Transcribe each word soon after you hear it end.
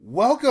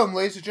Welcome,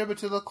 ladies and gentlemen,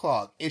 to the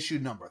CLOG, issue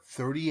number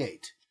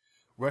 38.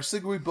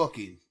 Wrestling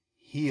Rebooking,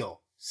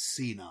 heel,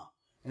 Cena.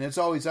 And as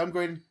always, I'm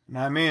Graydon. And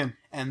I'm Ian.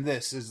 And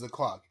this is the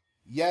CLOG.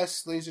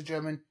 Yes, ladies and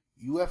gentlemen,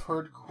 you have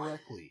heard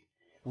correctly.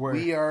 Where?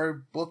 We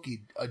are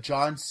booking a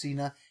John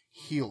Cena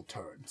heel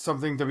turn.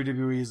 Something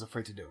WWE is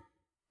afraid to do.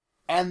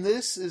 And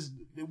this is,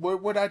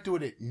 we're not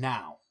doing it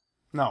now.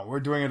 No, we're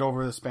doing it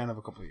over the span of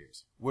a couple of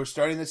years. We're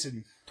starting this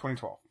in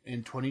 2012.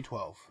 In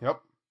 2012.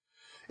 Yep.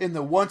 In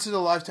the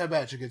once-in-a-lifetime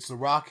match against The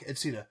Rock and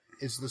Cena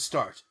is the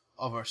start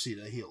of our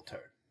Cena heel turn.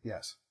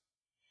 Yes.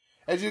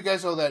 As you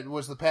guys know, that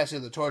was the passing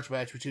of the torch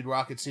match between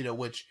Rock and Cena,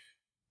 which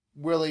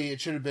really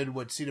it should have been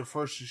when Cena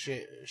first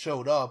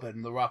showed up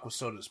and The Rock was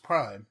still in his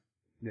prime.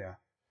 Yeah.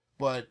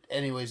 But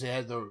anyways, they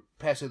had the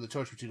passing of the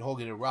torch between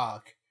Hogan and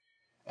Rock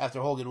after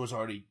Hogan was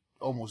already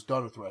almost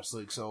done with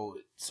wrestling, so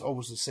it's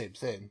almost the same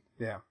thing.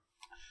 Yeah.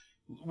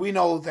 We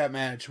know that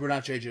match. We're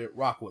not changing it.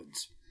 Rock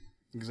wins.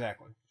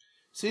 Exactly.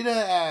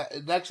 Cena,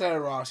 next night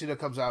on Raw, Cena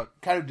comes out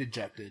kind of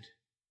dejected,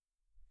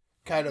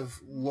 kind of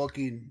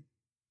looking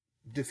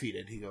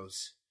defeated. He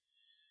goes,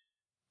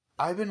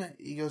 I've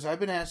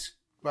been asked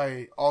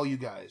by all you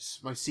guys,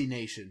 my C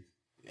Nation,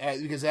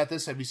 because at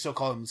this time we still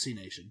call them the C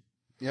Nation.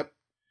 Yep.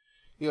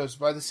 He goes,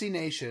 by the C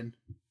Nation,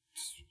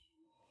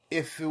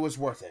 if it was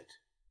worth it.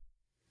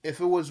 If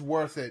it was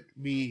worth it,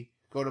 me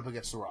going up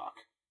against The Rock.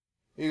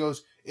 He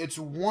goes, it's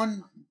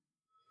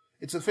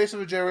a face of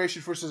a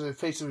generation versus a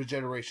face of a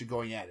generation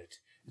going at it.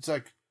 It's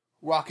like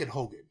Rock and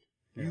Hogan.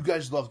 Yeah. You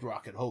guys loved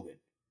Rock and Hogan.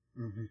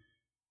 Mm-hmm.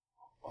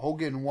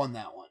 Hogan won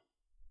that one.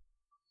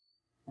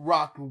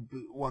 Rock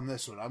won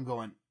this one. I'm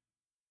going,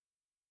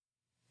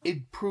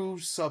 it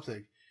proves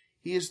something.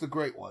 He is the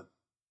great one.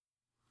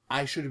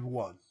 I should have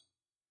won.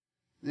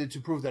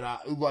 To prove that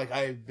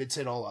I've been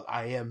saying all along,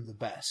 I am the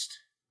best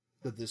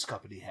that this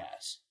company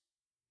has.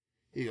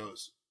 He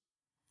goes,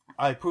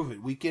 I prove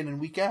it week in and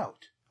week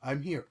out.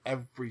 I'm here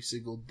every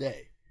single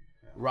day.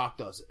 Rock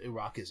does it.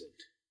 Rock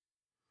isn't.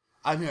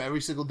 I'm here every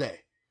single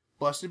day,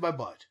 busting my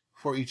butt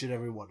for each and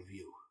every one of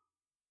you.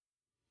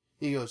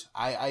 He goes,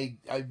 I've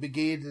been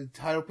getting the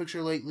title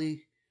picture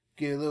lately,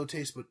 getting a little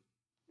taste, but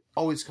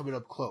always coming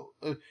up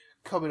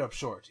coming up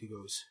short. He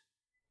goes,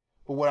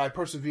 but when I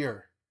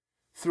persevere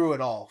through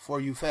it all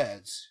for you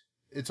fans,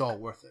 it's all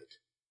worth it.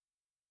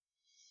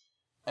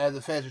 And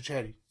the fans are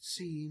chanting,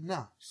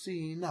 Cena,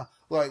 Cena.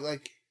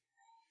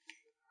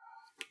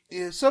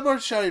 Yeah, some are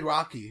shouting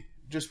Rocky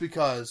just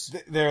because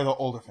they're the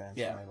older fans.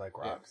 Yeah, and they like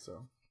Rock. Yeah.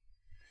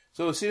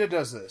 So Cena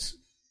does this.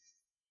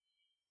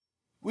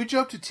 We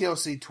jump to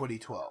TLC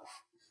 2012.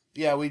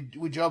 Yeah, we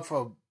jump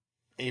from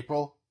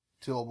April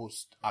to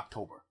almost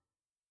October.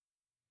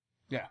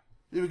 Yeah,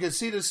 because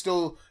Cena's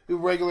still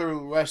regular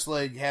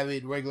wrestling,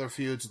 having regular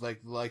feuds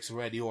like the likes of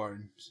Randy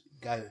Orton,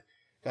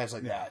 guys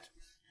like that.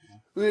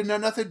 No,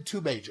 nothing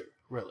too major,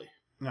 really.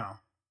 No.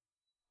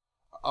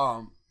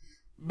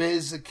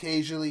 Miz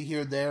occasionally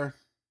here and there.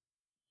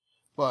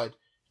 But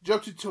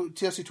jump to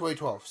TLC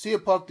 2012.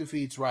 CM Punk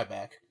defeats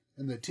Ryback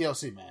in the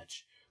TLC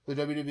match, the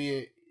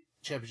WWE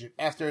Championship,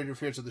 after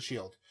interference of the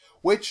Shield,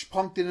 which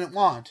Punk didn't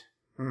want.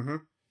 Mm-hmm.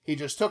 He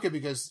just took it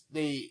because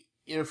they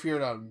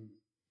interfered on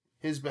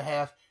his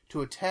behalf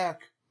to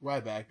attack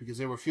Ryback because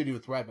they were feuding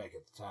with Ryback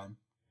at the time.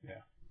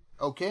 Yeah.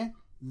 Okay?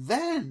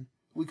 Then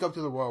we come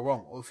to the Royal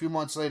Rumble. A few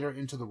months later,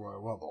 into the Royal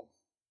Rumble.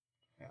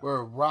 Yeah.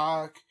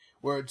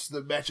 Where it's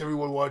the match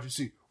everyone wanted to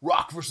see.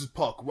 Rock versus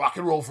Punk. Rock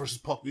and roll versus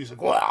Punk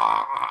music.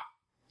 Wah!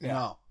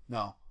 Yeah.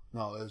 No. It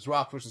was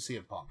Rock versus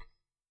CM Punk.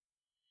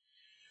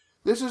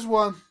 This was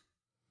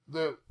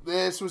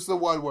the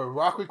one where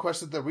Rock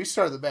requested the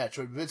restart of the match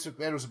when Vince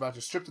McMahon was about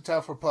to strip the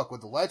title from Punk. When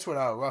the lights went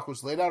out, Rock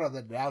was laid out on the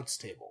announce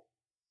table.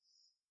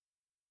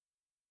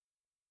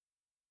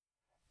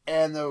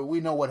 And we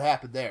know what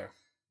happened there.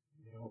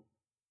 Yep.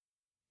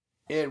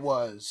 It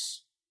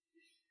was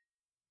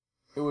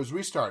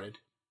restarted.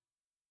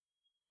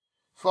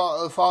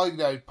 Following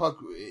that, Punk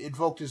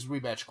invoked his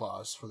rematch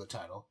clause for the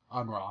title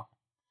on Raw.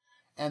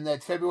 And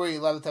that February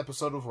 11th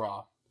episode of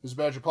Raw, his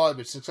match had probably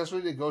been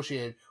successfully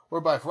negotiated,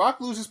 whereby if Rock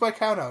loses by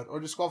countout or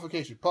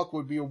disqualification, Punk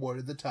would be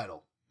awarded the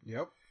title.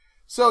 Yep.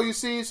 So, you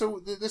see,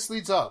 this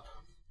leads up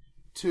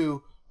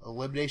to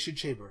Elimination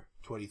Chamber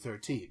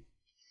 2013,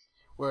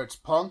 where it's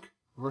Punk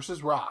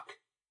versus Rock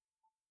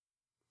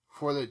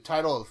for the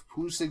title of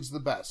Who Sings the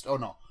Best. Oh,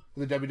 no,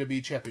 the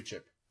WWE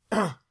Championship.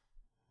 Yeah.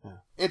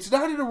 It's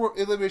not an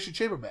Elimination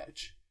Chamber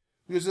match,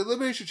 because the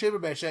Elimination Chamber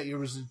match that year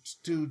was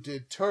to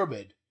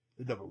determine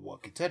the number one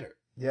contender.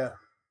 Yeah.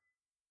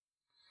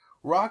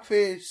 Rock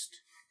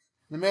faced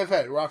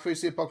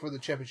CM Punk for the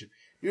championship.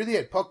 Near the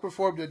end, Punk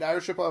performed an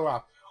Irish Whip on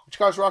Rock, which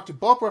caused Rock to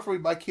bump referee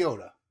Mike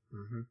Chioda,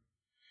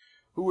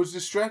 who was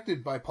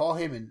distracted by Paul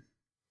Heyman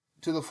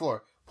to the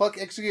floor. Punk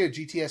executed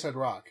GTS on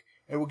Rock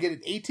and would get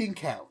an 18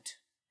 count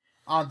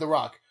on The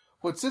Rock.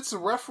 But since the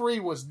referee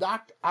was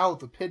knocked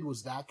out, the pin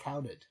was not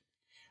counted.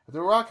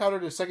 The Rock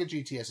countered a second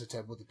GTS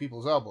attempt with the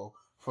People's Elbow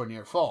for a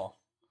near fall.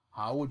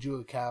 How would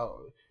you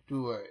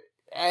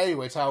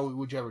anyways, how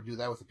would you ever do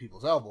that with the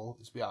People's Elbow?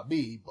 It's beyond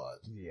me, but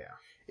yeah,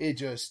 it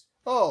just,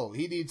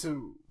 he needs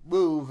to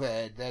move,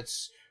 and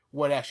that's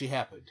what actually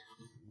happened.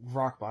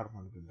 Rock bottom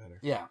would have been better.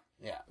 Yeah.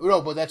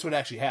 No, but that's what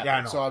actually happened. Yeah,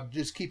 I know. So I'm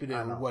just keeping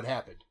it with what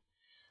happened.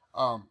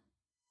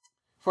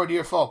 For a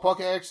near fall,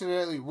 Punk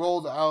accidentally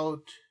rolled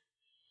on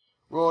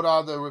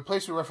the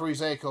replacement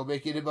referee's ankle,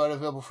 making him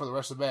unavailable for the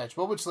rest of the match.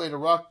 Moments later,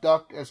 Rock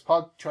ducked as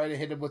Punk tried to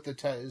hit him with his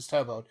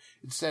timeout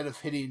instead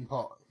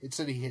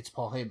he hits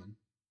Paul Heyman.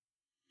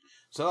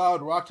 So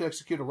allowed Rock to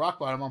execute a rock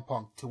bottom on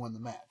Punk to win the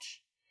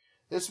match.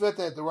 This meant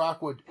that The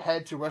Rock would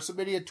head to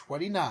WrestleMania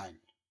 29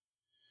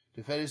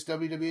 to defend his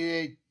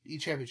WWE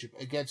Championship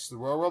against the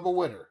Royal Rumble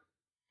winner,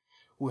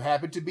 who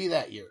happened to be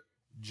that year,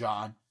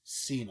 John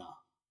Cena,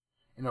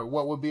 in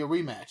what would be a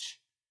rematch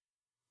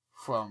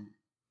from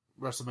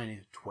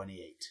WrestleMania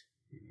 28.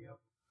 Yep.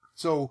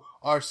 So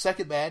our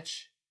second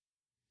match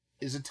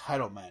is a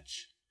title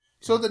match.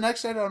 So the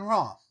next night on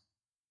Raw,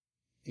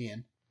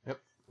 Ian,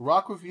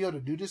 Rock revealed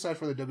a new design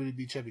for the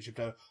WWE Championship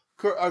title.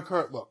 Our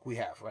current look we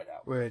have right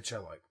now. Which I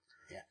like.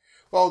 Yeah.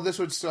 Well, this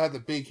would still have the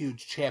big,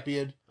 huge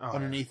champion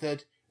underneath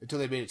it until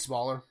they made it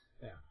smaller.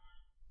 Yeah.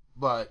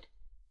 But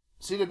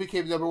Cena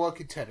became number one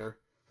contender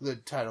for the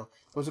title.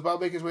 Was about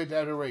to make his way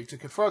down the ring to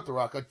confront The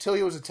Rock until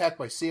he was attacked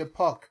by CM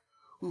Punk,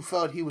 who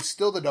felt he was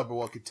still the number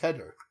one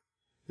contender.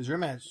 His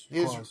rematch.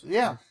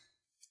 Yeah.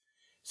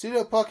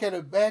 Cena and Punk had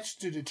a match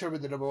to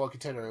determine the number one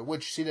contender, in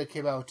which Cena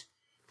came out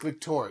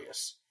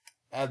victorious.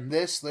 And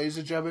this, ladies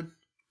and gentlemen,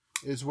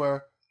 is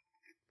where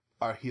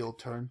our heel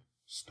turn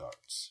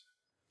starts.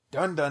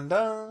 Dun dun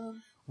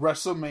dun.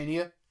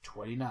 WrestleMania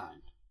 29.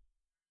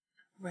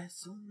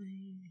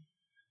 WrestleMania.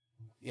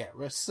 Yeah,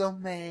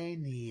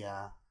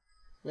 WrestleMania.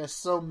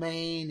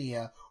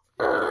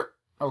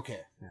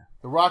 Okay. Yeah.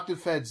 The Rock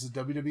defends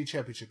the WWE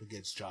Championship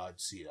against John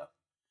Cena.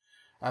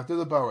 After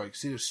the bell rang,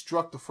 Cena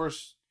struck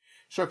first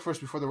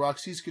before The Rock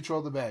seized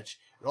control of the match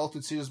and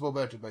altered Cena's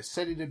momentum by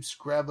sending him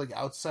scrambling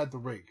outside the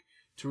ring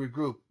to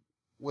regroup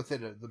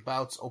within the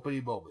bout's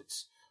opening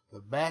moments.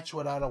 The match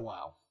went on a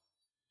while.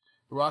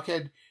 The Rock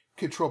had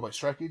control by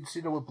striking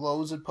Cena with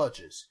blows and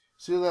punches.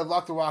 Cena then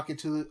locked The Rock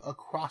into a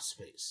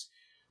crossface.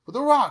 But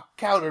The Rock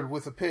countered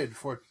with a pin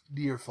for a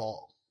near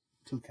fall.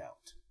 2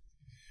 count.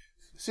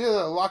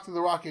 Cena locked The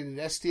Rock in an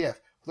STF,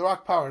 but The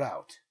Rock powered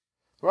out.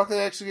 The Rock then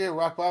executed a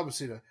rock bomb with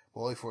Cena,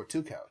 but only for a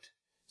 2 count.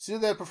 Cena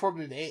then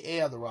performed an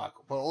AA on The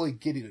Rock, but only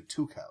getting a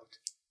 2 count.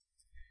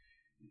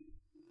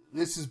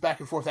 This is back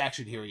and forth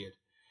action here, Ian.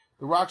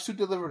 The Rock soon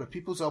delivered a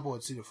people's elbow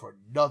on Cena for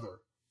another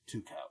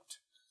 2 count.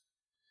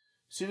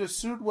 Cena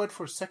soon went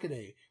for a second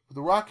A, but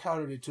The Rock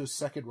countered into a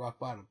second rock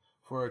bottom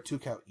for a 2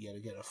 count yet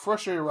again. A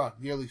frustrated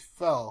Rock nearly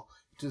fell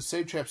into the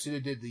same trap Cena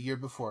did the year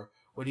before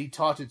when he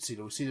taunted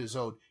Cena with Cena's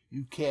own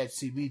 "You can't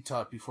see me"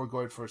 taunt before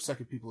going for a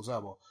second people's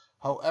elbow.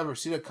 However,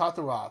 Cena caught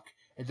The Rock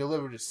and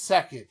delivered a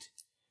second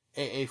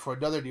AA for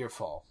another near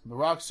fall. The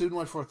Rock soon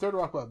went for a third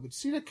rock bottom, but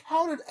Cena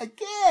countered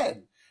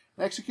again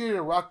and executed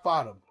a rock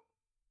bottom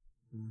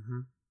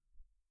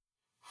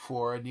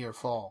for a near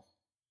fall.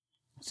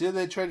 Cena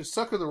then tried to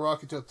sucker The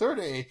Rock into a third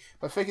AA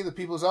by faking the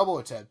people's elbow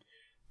attempt,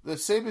 the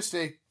same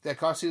mistake that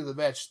cost Cena the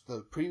match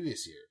the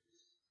previous year.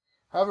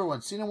 However,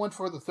 when Cena went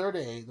for the third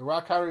AA, The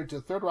Rock countered into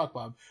a third rock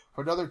bomb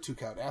for another 2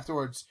 count.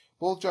 Afterwards,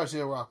 both John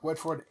Cena and Rock went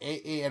for an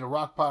AA and a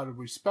rock bottom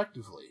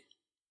respectively.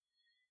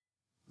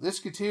 This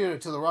continued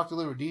until The Rock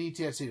delivered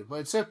DDT on Cena, but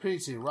instead of pinning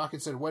Cena, Rock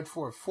instead went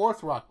for a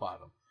fourth rock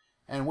bottom,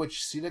 and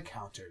which Cena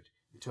countered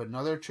into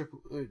another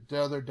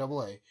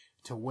double A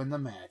to win the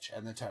match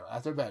and the title.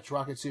 After the match,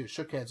 Rock and Cena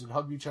shook hands and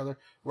hugged each other.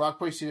 Rock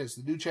praised Cena as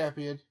the new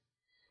champion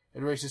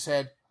and raised his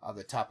head on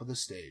the top of the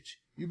stage.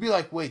 You'd be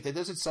like, wait, that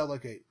doesn't sound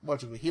like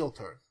much of a heel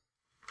turn.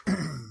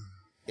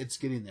 It's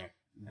getting there.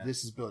 Yeah.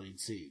 This is building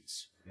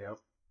seeds. Yep.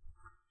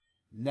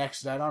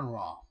 Next night on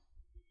Raw,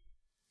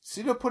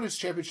 Cena put his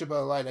championship on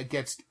the line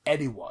against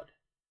anyone.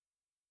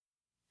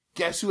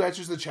 Guess who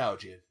answers the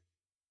challenge, Ian?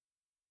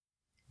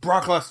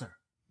 Brock Lesnar.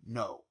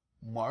 No.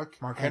 Mark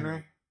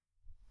Henry?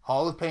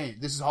 Hall of Pain.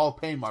 This is Hall of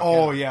Pain Mark Henry.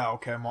 Oh, yeah,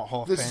 okay.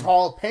 Hall of Pain. This is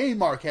Hall of Pain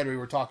Mark Henry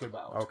we're talking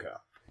about. Okay.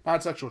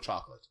 Not sexual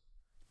chocolate.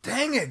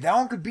 Dang it. That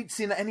one could beat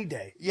Cena any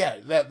day. Yeah,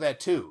 that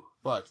too.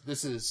 But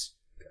this is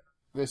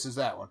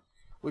that one.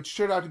 Which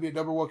turned out to be a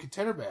number one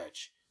contender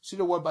match.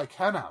 Cena won by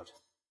countout.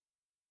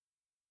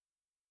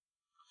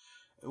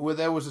 When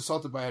that was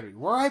assaulted by Henry.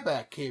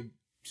 Ryback came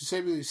to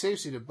save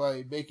Cena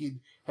by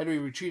making Henry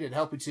retreat and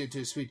helping Cena to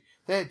his feet.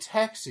 They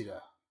attacked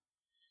Cena.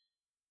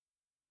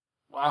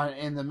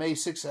 In the May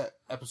 6th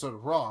episode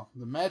of Raw,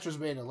 the match was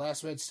made a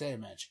last man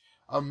standing match.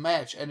 A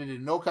match ended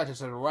in no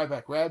contest after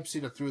Ryback grabbed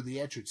Cena through the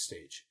entrance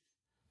stage.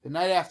 The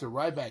night after,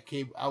 Ryback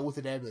came out with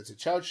an ambulance and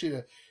challenged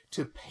Cena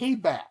to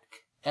payback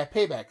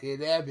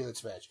in an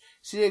ambulance match.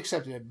 Cena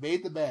accepted and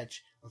made the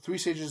match a 3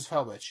 stages of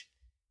hell match.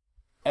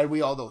 And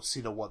we all know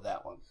Cena won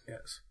that one.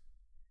 Yes.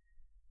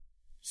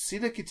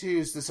 Cena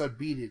continues this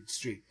unbeaten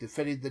streak,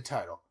 defending the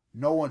title.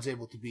 No one's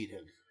able to beat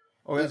him.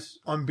 Oh, this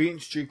unbeaten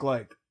streak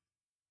like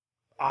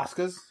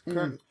Asuka's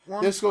current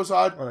one? This goes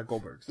on. Or like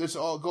Goldberg's? This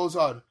all goes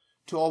on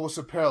to almost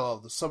a parallel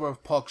of the Summer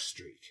of Punk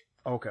streak.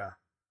 Okay.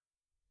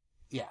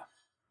 Yeah.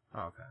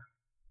 Okay.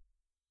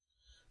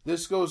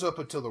 This goes up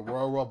until the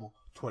Royal Rumble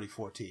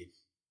 2014.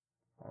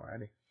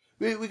 Alrighty.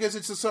 Because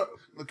it's kind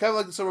of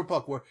like the Summer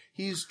Punk, where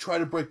he's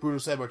trying to break Bruno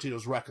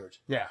Sammartino's record.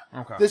 Yeah,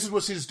 okay. This is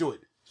what Cena's doing.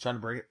 He's trying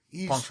to break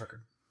it. Punk's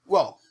record.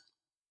 Well,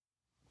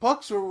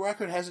 Punk's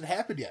record hasn't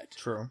happened yet.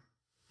 True.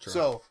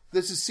 So,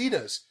 this is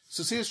Cena's.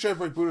 So, Cena's trying to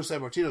break Bruno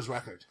Sammartino's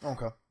record.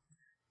 Okay.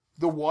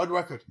 The one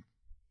record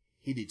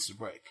he needs to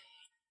break.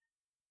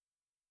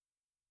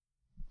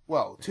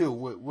 Well,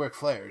 two, Ric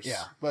Flair's.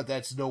 Yeah. But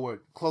that's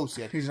nowhere close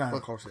yet. He's not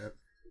close yet.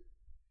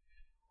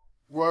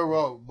 Royal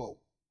Rumble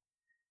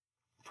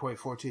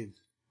 2014.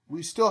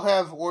 We still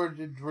have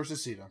Orton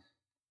versus Cena.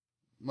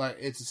 Like,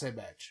 it's the same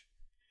match.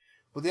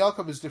 But the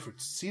outcome is different.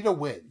 Cena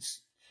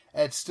wins.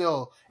 And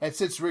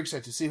sits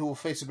ringside to see who will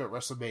face him at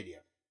WrestleMania.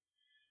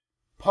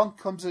 Punk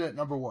comes in at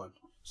number 1,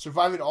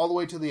 surviving all the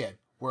way to the end,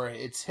 where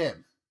it's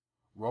him,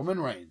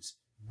 Roman Reigns,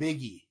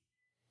 Big E,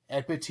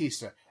 and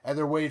Batista, and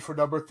they're waiting for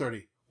number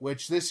 30,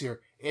 which this year,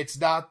 it's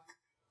not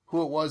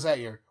who it was that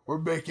year. We're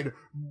making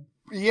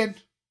Ian,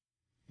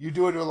 you're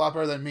doing it a lot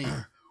better than me.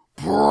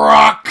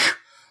 Brock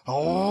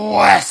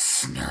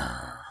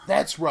Lesnar.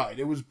 That's right,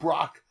 it was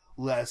Brock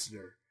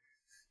Lesnar.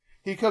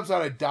 He comes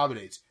out and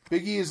dominates.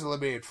 Big E is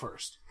eliminated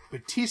first.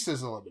 Batista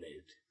is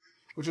eliminated.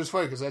 Which was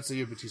funny, because that's the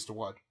year Batista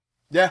won.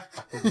 Yeah.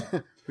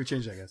 We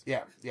changed, I guess.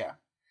 Yeah.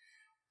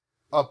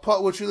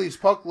 Which leaves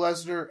Punk,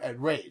 Lesnar,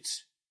 and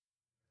Reigns.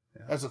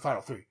 Yeah. That's the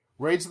final 3.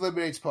 Reigns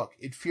eliminates Punk,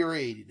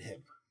 infuriating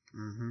him.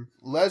 Mm-hmm.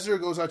 Lesnar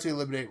goes out to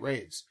eliminate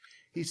Reigns.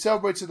 He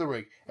celebrates in the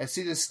ring, and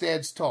Cena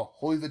stands tall,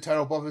 holding the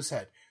title above his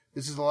head.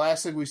 This is the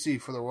last thing we see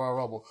for the Royal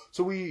Rumble.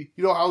 So you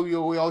know how we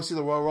always see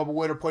the Royal Rumble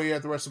winner pointing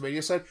at the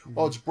WrestleMania side? Mm-hmm.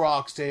 Well, it's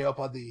Brock standing up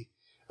on the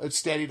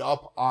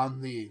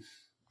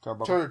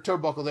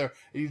turnbuckle there,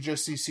 and you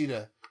just see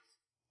Cena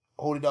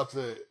holding up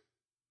the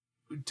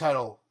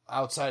title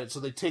outside it. So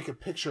they take a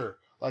picture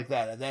like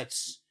that, and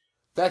that's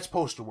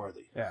poster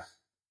worthy. Yeah.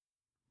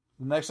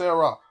 The next night on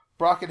Raw,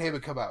 Brock and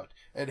Heyman come out,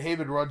 and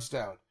Heyman runs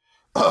down.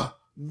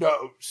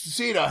 No,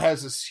 Cena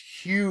has this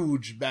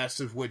huge,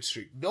 massive win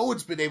streak. No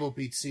one's been able to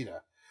beat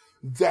Cena.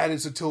 That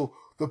is until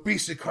the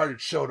Beast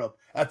Incarnate showed up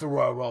at the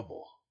Royal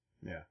Rumble.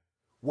 Yeah.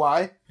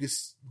 Why?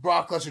 Because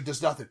Brock Lesnar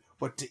does nothing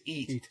but to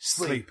eat,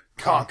 sleep,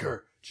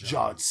 conquer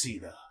John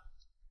Cena.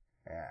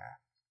 Yeah.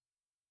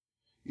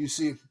 You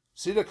see,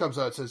 Cena comes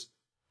out and says,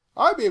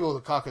 I'm able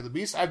to conquer the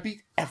Beast. I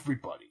beat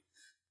everybody.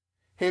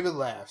 Heyman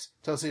laughs,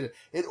 tells Cena,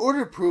 in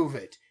order to prove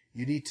it,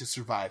 you need to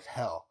survive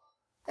hell.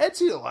 And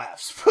Cena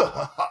laughs.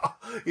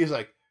 He's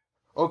like,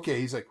 okay.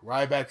 He's like,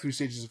 ride back 3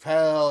 stages of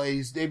hell. And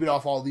he's naming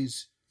off all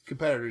these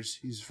competitors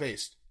he's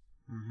faced.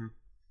 Mm-hmm.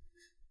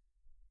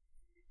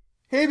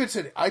 Heyman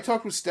said, I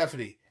talked with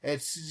Stephanie,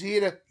 and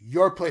Cena,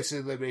 your place in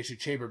the Elimination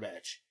Chamber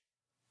match.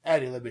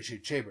 At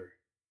Elimination Chamber.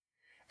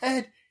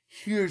 And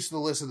here's the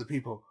list of the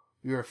people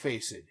you're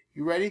facing.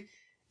 You ready?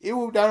 It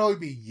will not only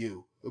be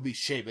you. It'll be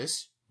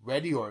Sheamus,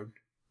 Randy Orton,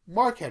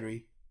 Mark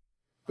Henry,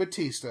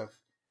 Batista,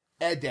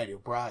 and Daniel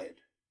Bryan.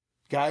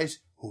 Guys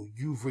who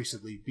you've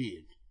recently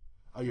beaten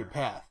on your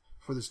path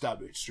for this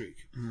dominant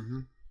streak. Mm-hmm.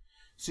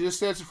 Cena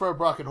stands in front of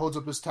Brock and holds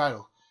up his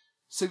title,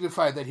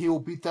 signifying that he will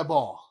beat them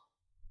all.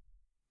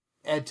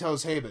 And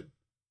tells Heyman,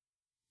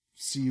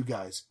 see you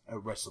guys at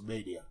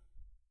WrestleMania.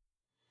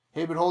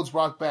 Heyman holds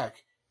Brock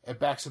back and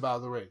backs him out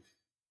of the ring.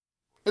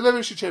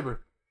 Elimination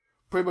Chamber.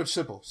 Pretty much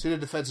simple. Cena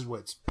defends and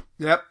wins.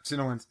 Yep,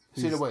 Cena wins.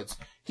 Cena wins.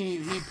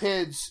 He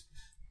pins...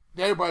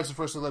 Daniel Bryan's the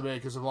first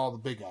eliminated because of all the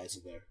big guys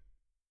in there.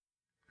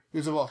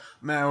 Because of all...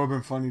 Man, it would have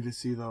been funny to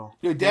see, though.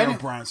 Yeah, Daniel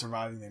Bryan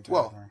surviving the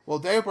entire thing. Well,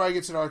 Daniel Bryan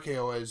gets an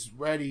RKO as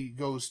Randy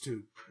goes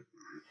to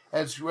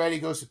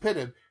pin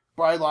him.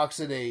 Bryan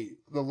locks in the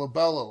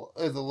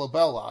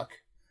label lock.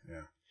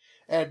 Yeah.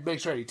 And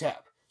makes Randy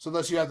tap. So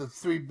thus you have the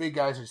 3 big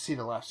guys in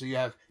Cena left. So you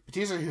have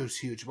Batista, who's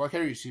huge, Mark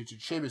Henry, who's huge,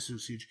 and Sheamus,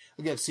 who's huge,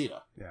 against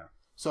Cena. Yeah.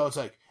 So it's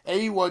like,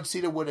 anyone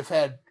Cena would have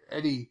had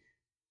any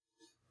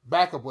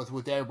backup with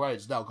Daniel Bryan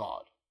is now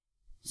gone.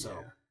 So,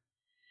 yeah.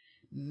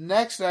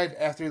 Next night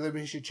after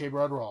Elimination Chamber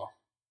on Raw,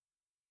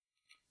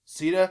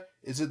 Cena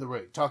is in the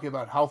ring talking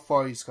about how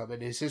far he's come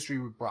and his history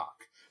with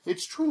Brock.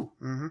 It's true.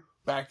 Mm-hmm.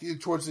 Back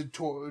towards the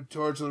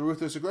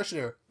Ruthless Aggression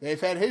era, they've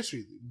had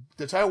history.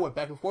 The title went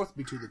back and forth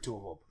between the two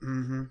of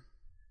them.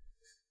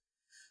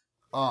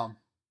 Mm-hmm.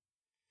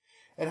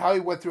 And how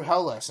he went through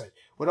hell last night.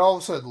 When all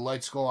of a sudden the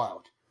lights go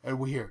out and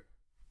we hear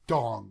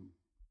dong,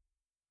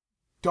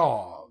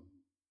 dong,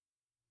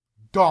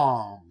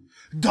 dong.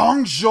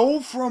 Dong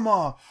Zhou from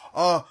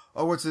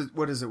what's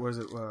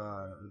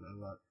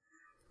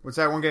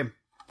that one game?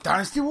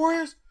 Dynasty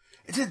Warriors?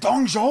 Is it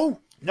Dong Zhou?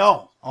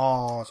 No.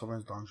 Oh, so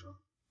it's Dong Zhou.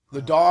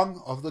 The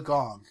dong of the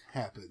gong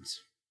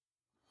happens.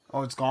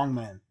 Oh, it's Gong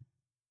Man.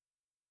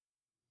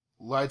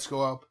 Lights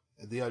go up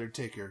and the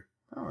Undertaker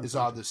is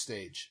on the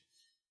stage.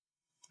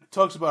 It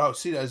talks about how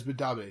Cena has been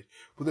dominated,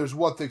 but there's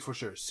one thing for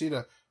sure.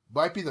 Cena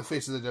might be the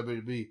face of the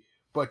WWE,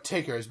 but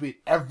Taker has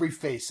beat every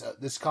face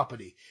of this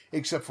company,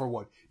 except for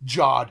one,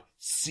 John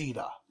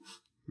Cena.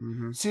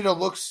 Mm-hmm. Cena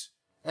looks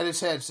at his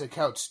hands and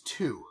counts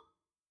 2.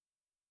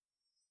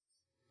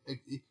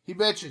 He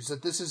mentions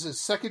that this is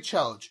his second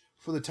challenge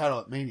for the title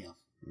at Mania.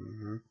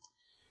 Mm-hmm.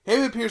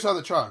 Heyman appears on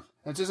the Tron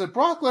and says that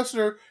Brock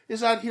Lesnar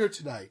is not here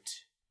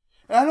tonight.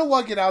 And I don't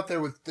want to get out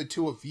there with the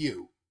two of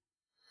you.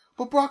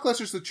 But Brock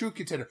Lesnar's the true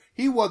contender.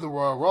 He won the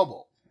Royal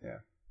Rumble. Yeah.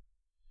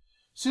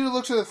 Cena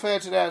looks at the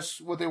fans and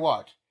asks what they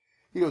want.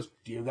 He goes,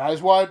 do you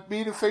guys want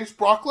me to face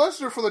Brock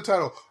Lesnar for the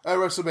title at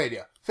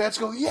WrestleMania? Fans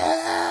go,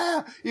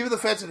 yeah! Even the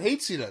fans that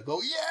hate Cena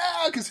go,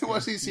 yeah! Because they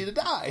want to see Cena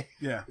die.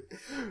 Yeah.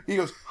 He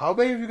goes, how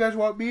many of you guys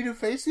want me to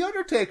face The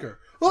Undertaker?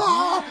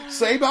 Ah!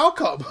 Same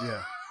outcome.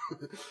 Yeah.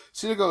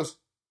 Cena goes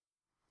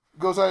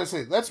on to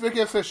say, let's make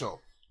it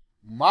official.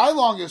 My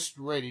longest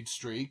rating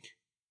streak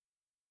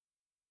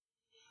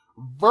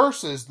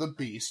versus The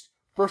Beast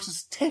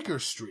versus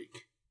Taker's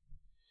streak.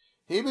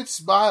 Heyman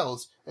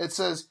smiles and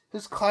says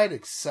his client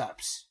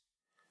accepts.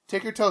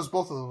 Taker tells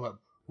both of them,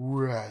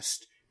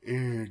 rest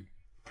in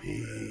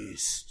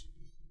peace.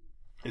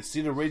 And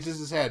Cena raises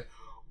his head.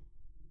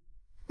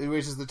 He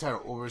raises the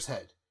title over his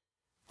head.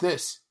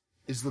 This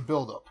is the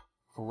build-up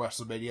for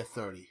WrestleMania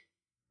 30.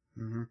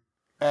 Mm-hmm.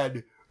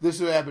 And this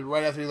will happen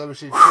right after the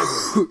Elimination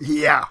Chamber.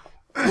 Yeah.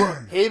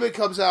 Heyman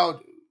comes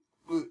out,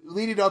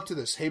 leading up to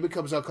this, Heyman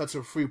comes out, cuts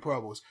some free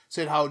promos,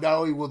 saying how not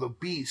only will the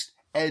Beast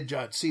end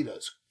John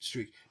Cena's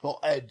streak, he'll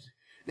end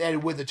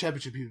with the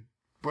championship, he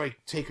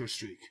break Taker's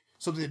streak.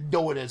 Something that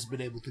no one has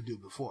been able to do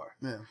before.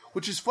 Yeah.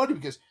 Which is funny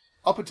because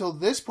up until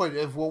this point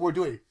of what we're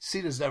doing,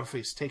 Cena's never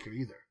faced Taker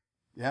either.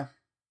 Yeah.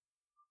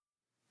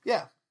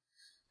 Yeah.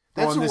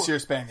 Well, in this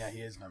year's span, yeah, he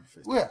has never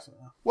faced Taker. Yeah. So.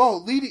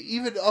 Well, leading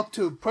even up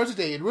to present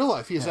day in real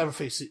life, he has never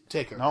faced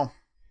Taker. No.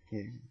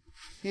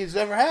 He has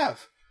never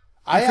have.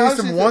 I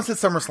faced him once at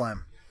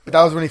SummerSlam. But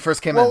that was when he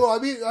first came in. Well, I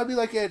mean,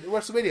 like at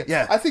WrestleMania.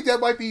 Yeah. I think that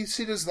might be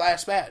Cena's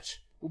last match.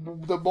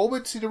 The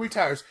moment Cena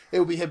retires, it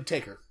will be him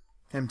Taker.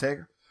 Him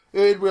Taker?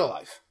 In real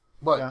life.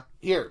 But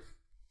here.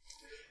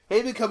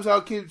 Heyman comes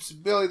out, keeps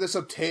building this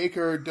up.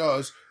 Taker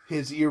does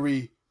his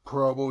eerie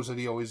promos that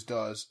he always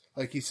does.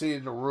 Like he's sitting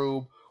in a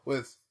room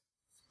with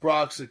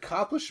Brock's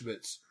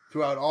accomplishments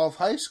throughout all of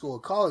high school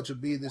and college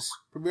of being this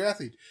premier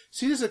athlete.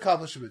 Cena's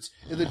accomplishments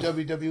in the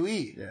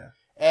WWE. Yeah.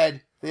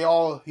 And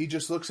he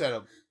just looks at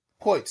him,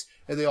 points,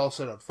 and they all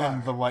set on fire.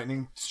 And the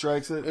lightning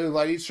strikes it? And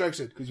lightning strikes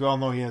it. Because we all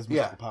know he has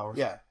mystical powers.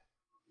 Yeah.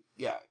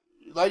 Yeah.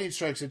 Lightning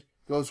strikes it,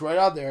 goes right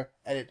on there,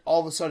 and all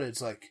of a sudden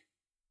it's like,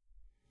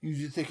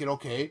 you're thinking,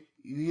 okay,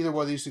 either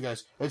one of these two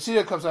guys. And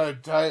Cena comes out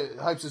and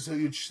hypes this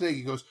huge thing.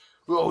 He goes,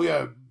 oh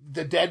yeah,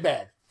 the Dead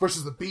Man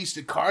versus the Beast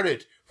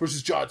Incarnate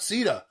versus John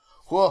Cena.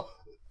 Well,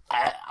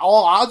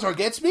 all odds are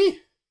against me?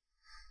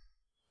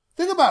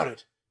 Think about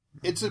it.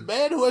 It's a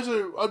man who has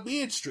an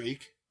unbeaten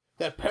streak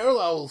that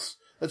parallels,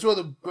 that's one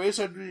of the greatest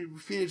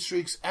undefeated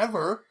streaks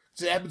ever,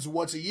 because it happens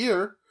once a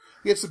year,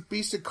 against the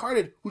Beast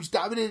Incarnate, who's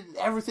dominated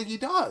everything he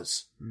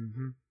does.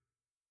 Mm-hmm.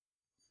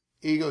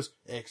 He goes,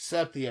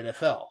 except the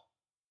NFL.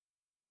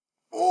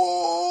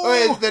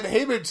 Oh! And then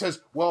Heyman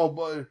says, well,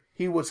 but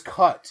he was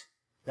cut.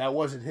 That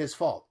wasn't his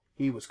fault.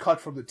 He was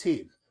cut from the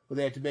team, but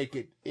they had to make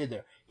it in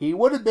there. He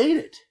would have made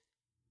it,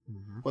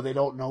 but they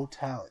don't know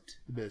talent,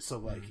 the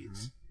Minnesota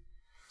Vikings.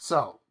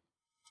 So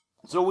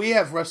we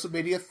have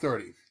WrestleMania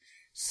 30.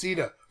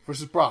 Cena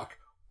versus Brock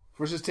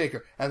versus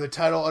Taker, and the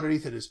title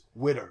underneath it is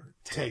Winner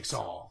Takes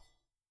All.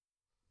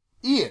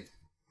 Ian,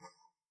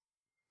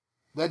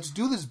 let's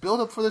do this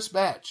build-up for this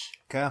match.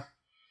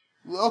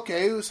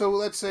 Okay, so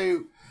let's say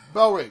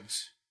bell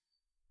rings.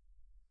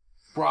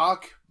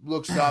 Brock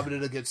looks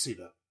dominant against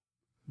Cena.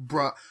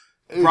 Brock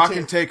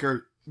and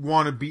Taker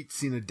want to beat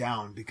Cena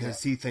down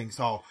because he thinks,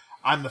 oh,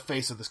 I'm the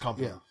face of this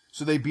company. Yeah.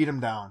 So they beat him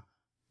down.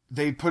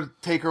 They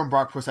put Taker and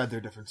Brock aside their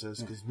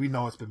differences because we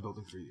know it's been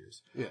building for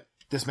years. Yeah.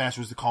 This match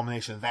was the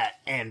culmination of that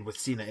and with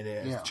Cena in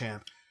it as the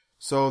champ.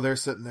 So they're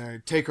sitting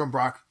there. Taker and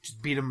Brock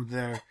just beat him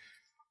there.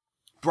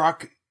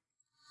 Brock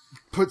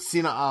puts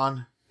Cena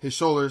on his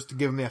shoulders to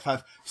give him the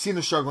F5.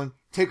 Cena's struggling.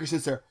 Taker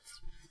sits there,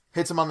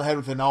 hits him on the head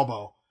with an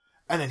elbow,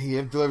 and then he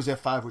delivers the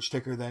F5, which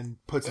Taker then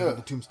puts into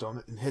the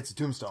tombstone and hits a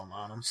tombstone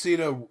on him.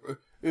 Cena,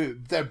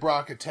 then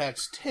Brock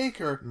attacks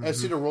Taker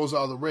as Cena rolls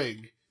out of the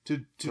ring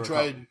to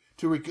try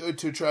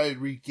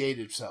and regain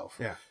himself.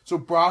 Yeah. So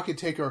Brock and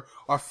Taker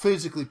are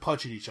physically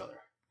punching each other.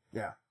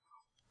 Yeah.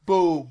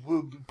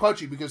 Boom,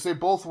 punching because they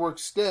both work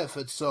stiff,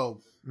 and so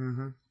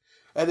and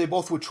they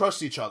both would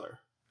trust each other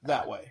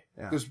that way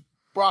because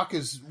Brock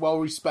is well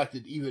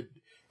respected even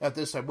at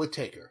this time with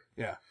Taker.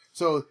 Yeah.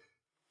 So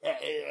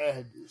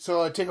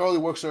Taker only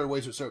works certain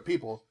ways with certain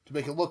people to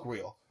make it look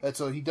real, and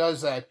so he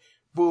does that.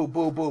 Boom,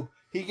 boom, boom.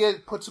 He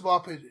puts him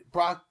up, and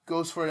Brock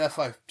goes for an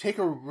F5.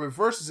 Taker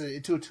reverses it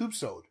into a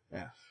tombstone.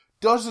 Yeah.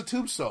 Does the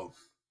tombstone,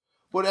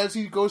 but as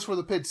he goes for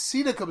the pin,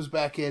 Cena comes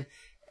back in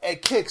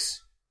and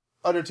kicks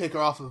Undertaker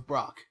off of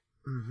Brock.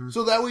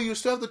 So that way you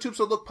still have the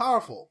tombstone look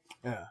powerful.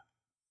 Yeah.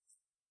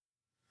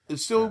 It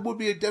still would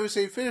be a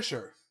devastating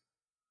finisher.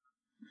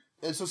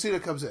 And so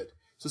Cena comes in.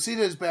 So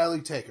Cena is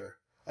battling Taker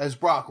as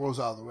Brock rolls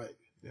out of the ring.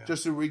 Yeah.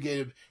 Just to regain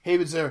him.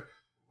 Heyman's there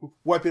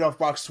wiping off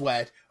Brock's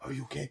sweat. Are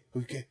you okay?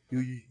 Okay.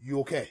 You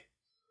okay?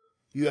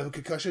 You have a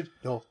concussion?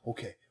 No.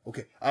 Okay.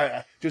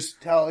 I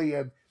just telling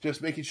him,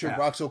 just making sure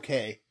Brock's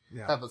okay.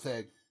 Yeah. Type of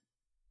thing.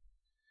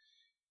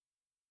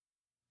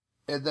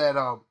 And then,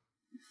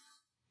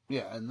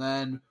 and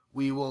then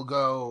we will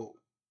go.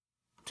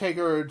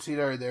 Taker and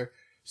Cena are there.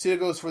 Cena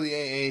goes for the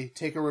AA.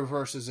 Taker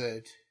reverses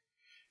it.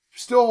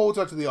 Still holds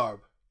onto the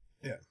arm.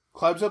 Yeah.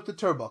 Climbs up the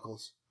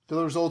turnbuckles.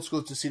 Delivers old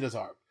school to Cena's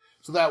arm.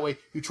 So that way,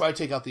 you try to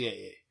take out the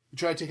AA. You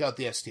try to take out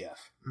the STF.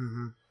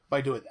 Mm-hmm.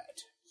 By doing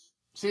that.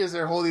 Cena's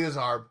there holding his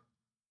arm.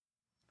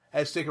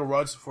 As Taker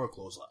runs for a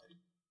clothesline.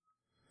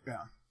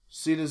 Yeah.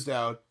 Cena's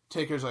down.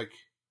 Taker's like,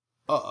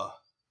 I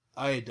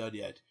ain't done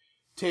yet.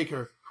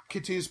 Taker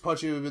continues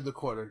punching him in the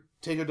corner.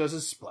 Taker does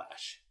his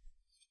splash.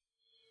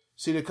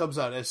 Cena comes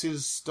out. As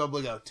Cena's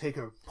stumbling out,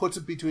 Taker puts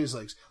him between his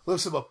legs,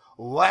 lifts him up,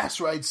 last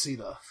ride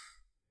Cena.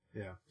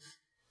 Yeah.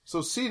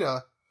 So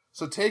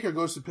Taker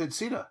goes to pin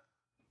Cena.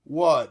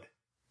 1,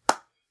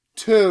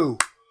 2.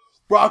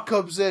 Brock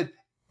comes in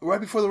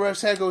right before the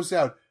ref's hand goes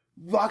down.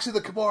 Locks in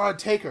the Kimura on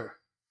Taker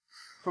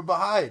from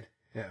behind.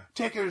 Yeah.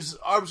 Taker's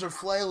arms are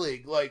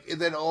flailing,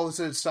 and then all of a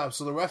sudden it stops.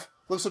 So the ref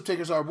lifts up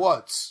Taker's arm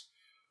once,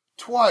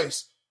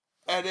 twice,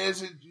 and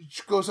as it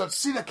goes on,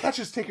 Cena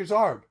catches Taker's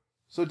arm,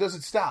 so it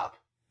doesn't stop.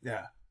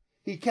 Yeah.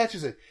 He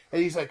catches it,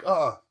 and he's like,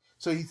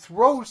 So he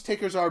throws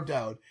Taker's arm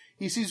down.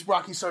 He sees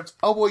Brock, he starts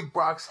elbowing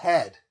Brock's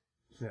head.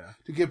 Yeah.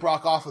 To get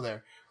Brock off of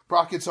there.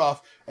 Brock gets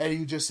off, and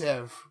you just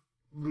have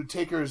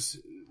Taker's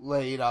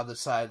laid on the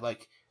side,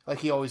 like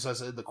he always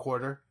does in the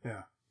corner.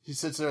 Yeah. He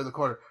sits there in the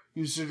corner.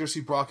 You just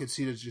see Brock and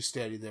Cena just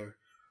standing there.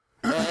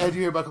 And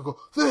you hear Michael go,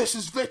 "This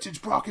is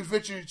vintage Brock and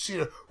vintage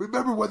Cena.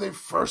 Remember when they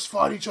first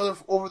fought each other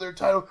over their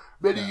title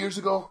many years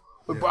ago?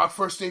 When Brock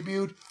first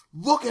debuted?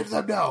 Look at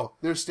them now.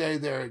 They're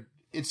standing there.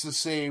 It's the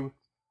same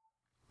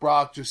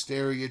Brock just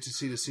staring into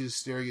Cena, Cena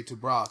staring into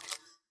Brock.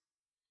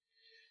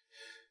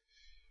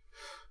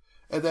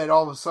 And then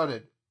all of a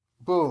sudden,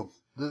 boom,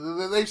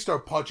 they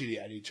start punching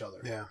at each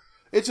other. Yeah.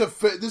 This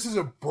is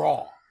a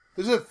brawl.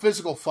 This is a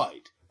physical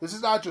fight. This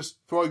is not just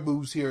throwing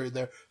moves here and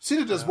there.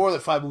 Cena does more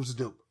than 5 moves of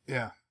doom.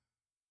 Yeah.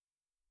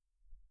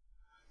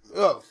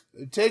 Oh,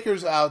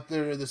 Taker's out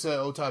there this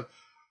whole time.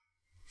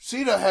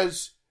 Cena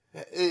has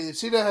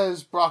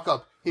Brock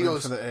up. He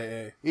goes for the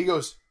AA. He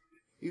goes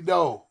for the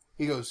AA.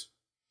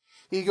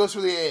 He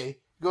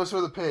goes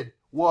for the pin.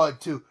 1,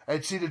 2,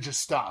 and Cena just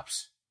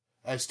stops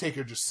as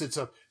Taker just sits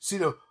up.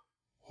 Cena,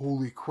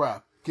 holy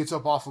crap, gets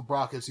up off of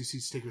Brock as he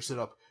sees Taker sit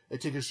up, and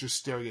Taker's just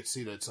staring at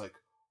Cena. It's like,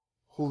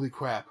 holy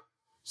crap.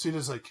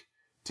 Cena's like,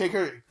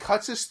 Taker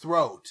cuts his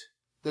throat,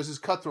 does his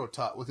cutthroat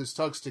top with his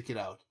tongue sticking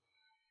out,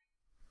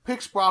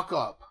 picks Brock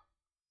up,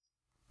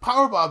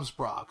 powerbombs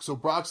Brock, so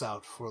Brock's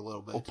out for a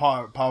little bit.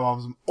 Well,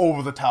 powerbombs him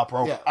over the top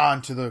rope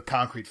onto the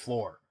concrete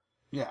floor.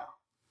 Yeah.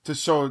 To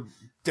show,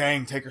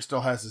 dang, Taker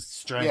still has his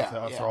strength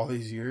after all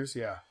these years.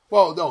 Yeah.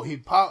 Well, no,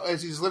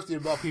 as he's lifting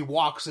him up, he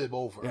walks him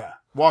over. Yeah.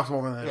 Walks him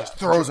over and then just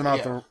throws him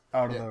out of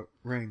the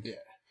ring. Yeah.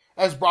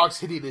 As Brock's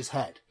hitting his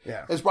head.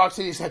 Yeah. As Brock's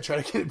hitting his head,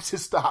 trying to get him to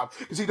stop.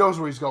 Because he knows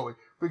where he's going.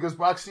 Because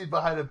Brock's sitting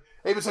behind him.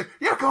 Abe's like,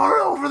 "You're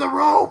going over the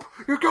rope!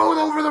 You're going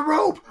over the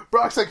rope!"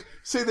 Brock's like,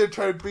 sitting there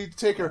trying to beat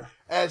Taker.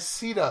 As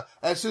Cena,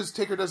 as soon as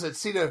Taker does that,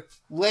 Cena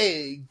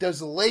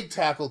does a leg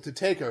tackle to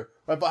Taker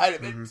right behind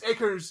him. And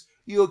Taker's,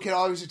 you can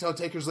obviously tell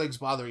Taker's legs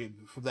bothering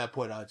him from that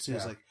point on. So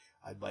he's like,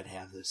 I might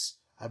have this.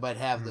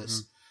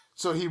 this.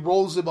 So he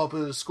rolls him up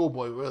into the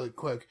schoolboy really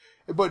quick.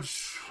 But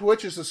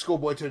switches the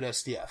schoolboy to an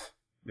STF.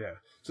 Yeah.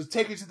 So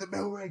take it to the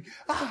middle ring.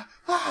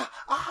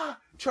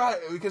 Try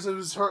it, because of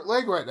his hurt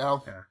leg right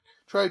now. Yeah.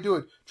 Try to do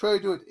it.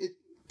 It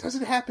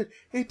doesn't happen.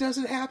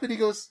 He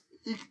goes,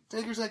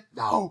 Taker's like,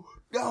 no.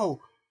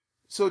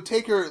 So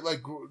Taker,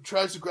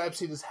 tries to grab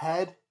Cena's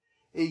head.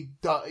 He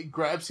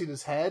grabs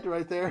Cena's head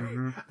right there.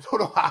 Mm-hmm. I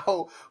don't know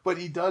how, but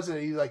he does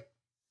it. He,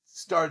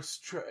 starts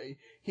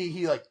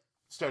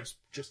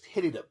just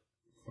hitting him.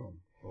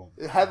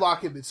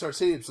 Headlock him and starts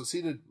hitting him. So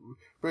Cena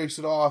breaks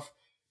it off.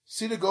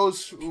 Cena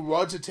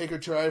runs and Taker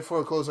trying for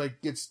a close,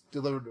 gets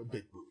delivered a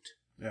big boot.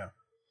 Yeah.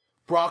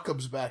 Brock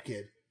comes back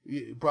in.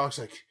 Brock's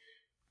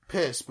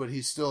pissed, but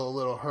he's still a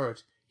little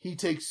hurt. He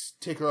takes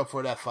Taker up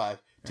for an F5. Yeah.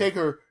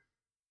 Taker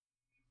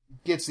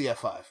gets the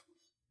F5.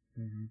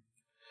 Mm-hmm.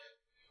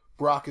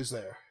 Brock is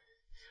there.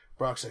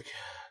 Brock's like,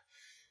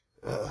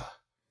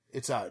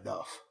 it's not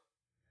enough.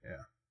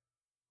 Yeah.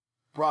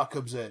 Brock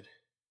comes in.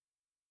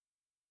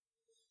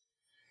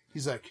 He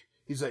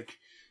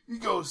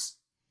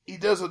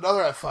does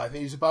another F5 and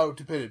he's about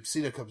to pin him.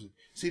 Cena comes in.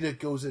 Cena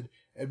goes in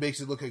and makes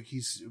it look like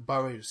he's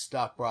about ready to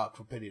stop Brock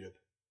from pinning him.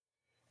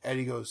 And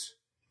he goes,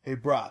 "Hey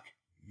Brock,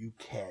 you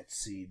can't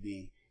see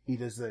me." He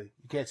does "You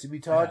can't see me,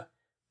 Todd?" Yeah.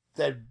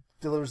 Then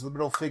delivers the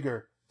middle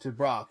finger to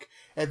Brock.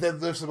 And then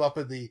lifts him up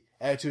in the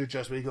attitude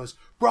adjustment. He goes,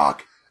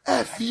 "Brock,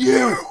 F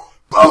you!"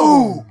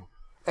 Boom!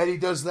 And he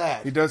does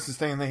that. He does his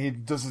thing and then he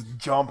does his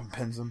jump and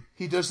pins him.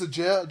 He does the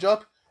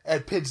jump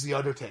and pins the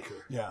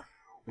Undertaker. Yeah.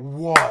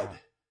 1,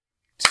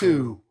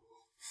 2,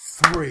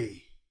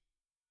 3.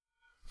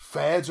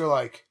 Fans are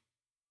like,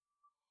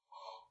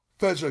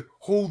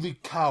 holy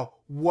cow,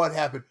 what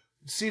happened?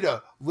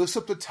 Cena lifts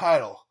up the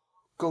title,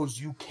 goes,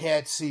 "You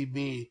can't see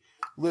me,"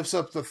 lifts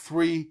up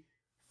the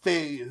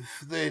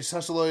the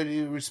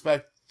Society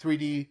Respect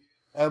 3D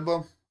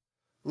emblem,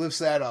 lifts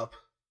that up,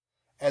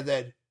 and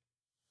then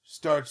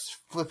starts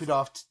flipping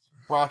off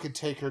Brock and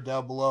Taker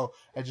down below,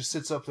 and just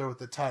sits up there with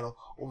the title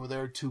over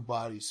their two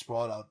bodies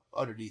sprawled out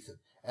underneath him.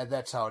 And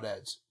that's how it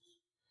ends.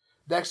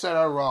 Next night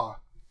on Raw,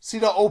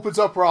 Cena opens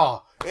up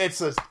Raw.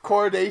 It's a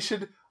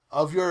coronation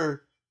of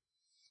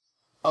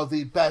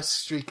the best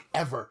streak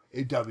ever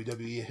in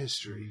WWE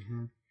history.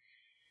 Mm-hmm.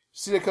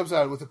 Cena comes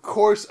out with a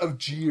chorus of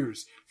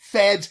jeers.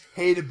 Fans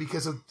hate him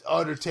because of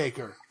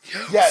Undertaker.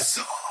 Yes.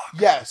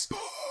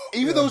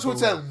 Even those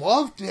ones that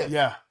loved him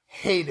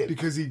hate him.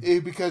 Because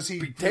he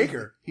beat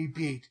Taker. He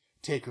beat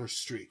Taker's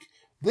streak.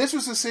 This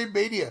was the same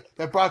Mania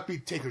that Brock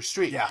beat Taker's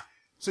streak. Yeah.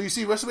 So you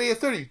see, WrestleMania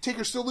 30,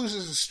 Taker still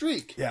loses his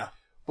streak. Yeah.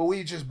 But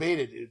we just made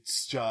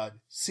it's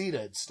John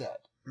Cena instead.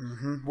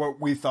 Mm-hmm.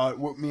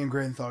 What me and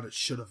Graham thought it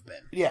should have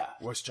been. Yeah.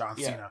 Was John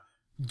Cena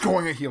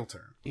going a heel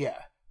turn. Yeah.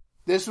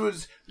 There's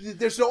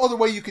no other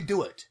way you could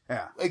do it.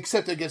 Yeah.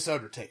 Except against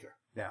Undertaker.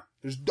 Yeah.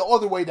 There's no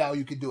other way now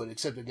you can do it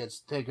except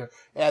against Taker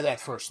and that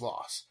first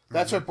loss.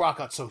 That's why Brock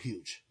got so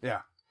huge.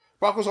 Yeah.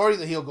 Brock was already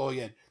the heel going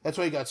in. That's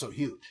why he got so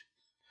huge.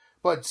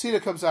 But Cena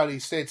comes out and he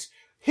states,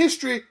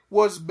 history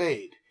was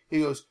made. He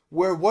goes,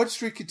 where one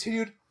streak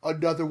continued,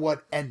 another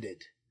one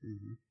ended.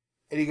 Mm-hmm.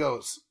 And he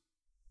goes,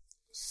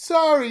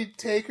 sorry,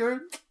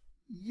 Taker,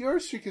 your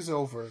streak is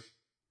over.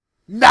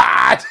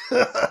 Not!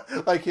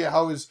 Like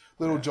how his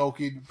little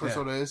joking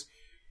persona is.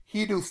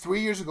 He knew 3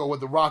 years ago when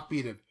The Rock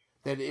beat him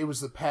that it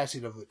was the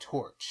passing of the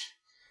torch.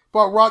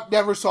 But Rock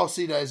never saw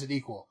Cena as an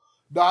equal.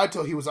 Not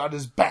until he was on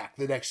his back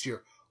the next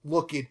year,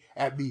 looking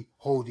at me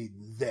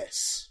holding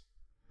this.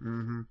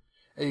 Mm-hmm.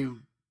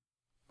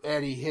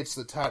 And he hits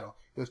the title.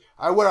 He goes,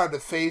 I went on to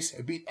face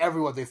and beat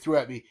everyone they threw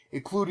at me,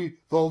 including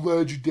the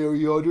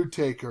legendary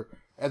Undertaker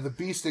and the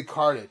Beast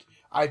Incarnate.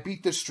 I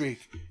beat the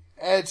streak,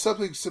 and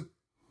something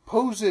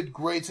supposed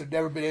greats have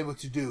never been able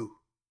to do.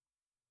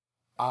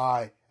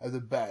 I am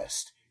the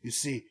best. You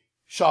see,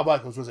 Shawn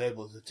Michaels was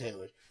able to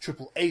do it.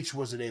 Triple H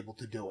wasn't able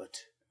to do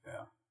it.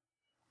 Yeah.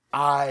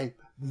 I'm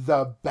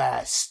the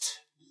best.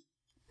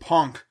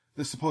 Punk,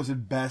 the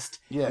supposed best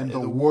in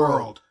the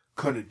world,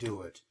 couldn't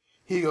do it.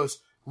 He goes,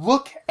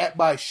 look at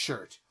my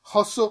shirt.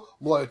 Hustle,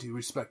 loyalty,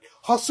 respect.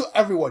 Hustle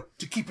everyone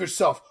to keep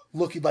yourself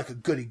looking like a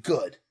goody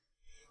good.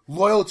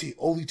 Loyalty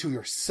only to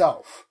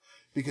yourself,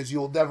 because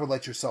you'll never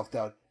let yourself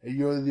down, and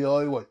you're the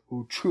only one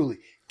who truly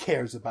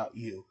cares about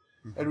you.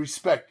 Mm-hmm. And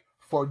respect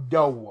for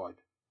no one.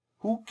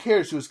 Who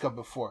cares who has come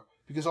before?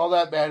 Because all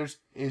that matters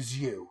is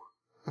you.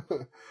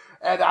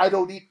 And I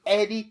don't need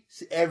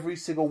every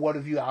single one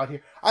of you out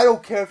here. I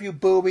don't care if you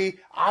boo me.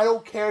 I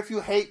don't care if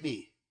you hate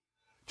me.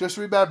 Just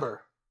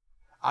remember,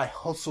 I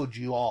hustled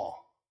you all.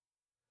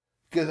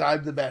 Because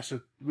I'm the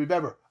master.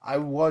 Remember, I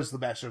was the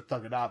master of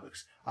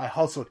thugonomics. I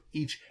hustled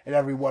each and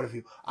every one of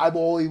you. I'm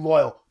only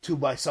loyal to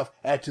myself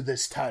and to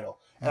this title.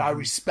 And I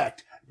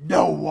respect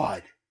no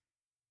one.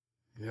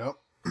 Yep.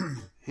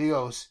 He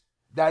goes,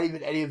 not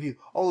even any of you.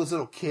 All those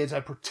little kids I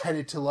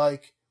pretended to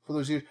like for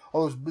those years.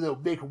 All those little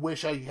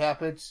make-a-wish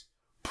happens.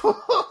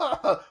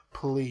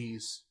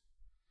 Please.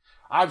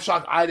 I'm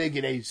shocked I didn't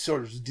get any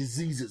sort of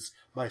diseases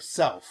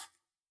myself.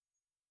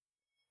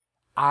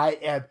 I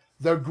am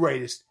the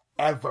greatest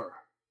ever.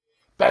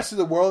 Best in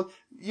the world.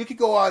 You can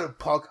go on and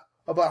punk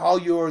about how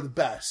you're the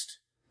best.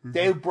 Mm-hmm.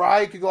 Dave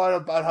Bryan can go on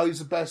about how he's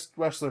the best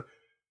wrestler.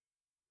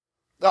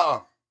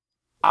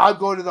 I'm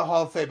going to the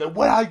Hall of Fame. And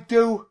when I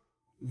do,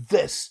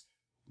 this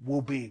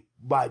will be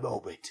my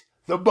moment.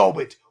 The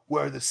moment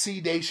where the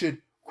C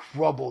Nation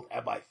crumbled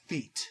at my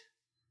feet.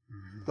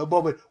 Mm-hmm. The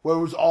moment where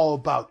it was all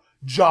about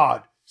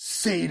John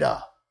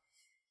Cena.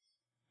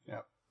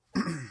 Yep.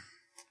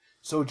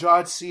 So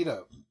John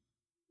Cena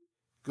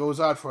goes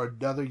on for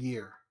another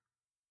year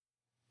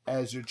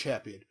as your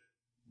champion,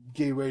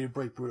 getting ready to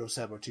break Bruno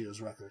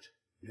Sammartino's record.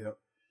 Yep.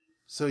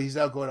 So he's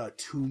now going on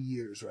 2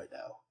 years right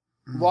now.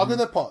 Mm-hmm. Longer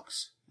than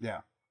Punk's.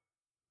 Yeah.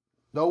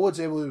 No one's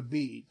able to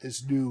beat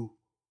this new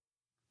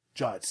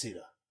John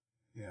Cena.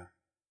 Yeah.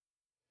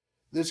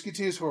 This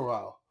continues for a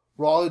while.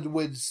 Rollins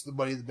wins the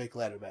Money in the Bank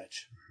ladder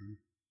match. Mm-hmm.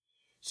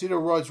 Cena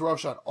runs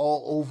roughshod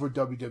all over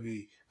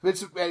WWE.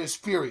 Vince McMahon is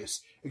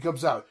furious. He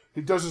comes out.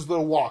 He does his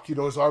little walk. You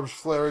know, his arms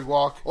flaring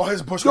walk. Oh,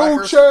 his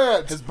bushwhackers. No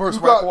chance. His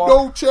bushwhack walk.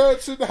 No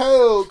chance in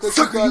hell.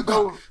 You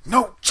got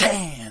no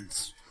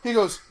chance. He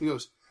goes,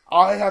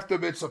 I have to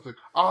admit something.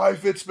 I,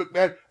 Vince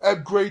McMahon,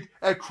 am great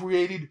at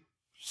creating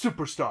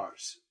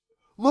superstars.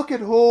 Look at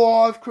who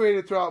I've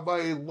created throughout my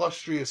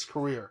illustrious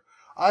career.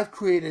 I've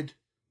created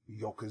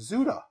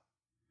Yokozuna.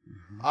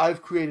 Mm-hmm.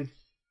 I've created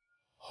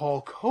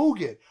Hulk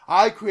Hogan.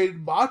 I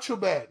created Macho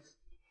Man.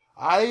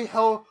 I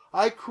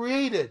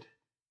created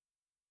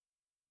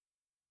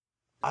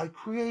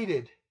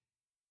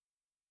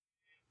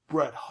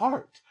Bret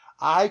Hart.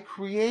 I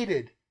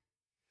created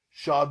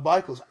Shawn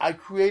Michaels. I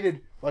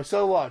created my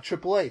son-in-law,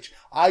 Triple H.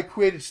 I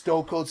created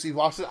Stone Cold Steve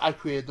Austin. I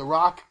created The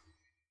Rock.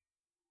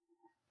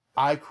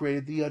 I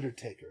created The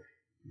Undertaker.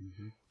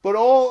 Mm-hmm. But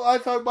I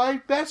thought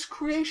my best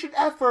creation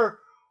ever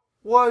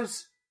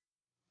was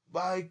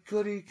my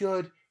goody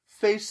good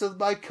face of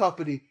my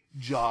company,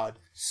 John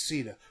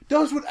Cena.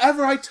 Does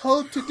whatever I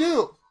tell him to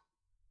do.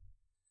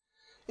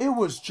 it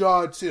was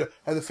John Cena.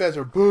 And the fans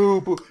are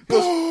boo, boo.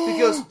 He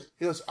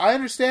goes, I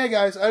understand,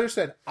 guys. I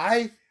understand.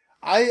 I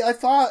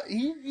thought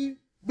he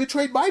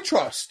betrayed my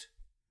trust.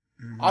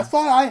 Mm-hmm. I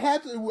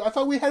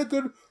thought we had a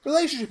good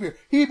relationship here.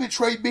 He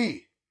betrayed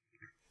me.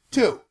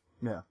 Too.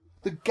 Yeah.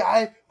 The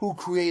guy who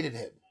created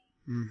him.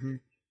 Mm-hmm.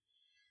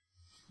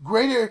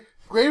 Greater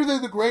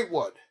than the Great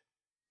One.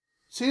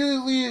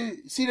 Cena,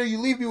 you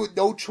leave me with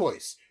no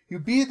choice. You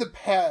be the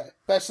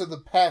best of the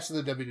past of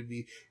the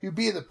WWE. You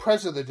be the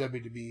present of the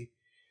WWE.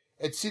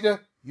 And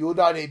Cena, you will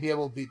not be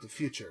able to beat the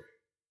future.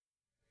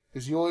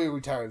 Because you only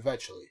retire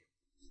eventually.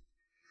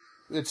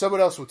 And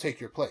someone else will take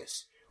your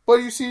place.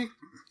 But you see,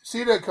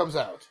 Cena comes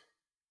out.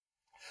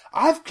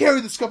 I've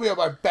carried this company on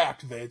my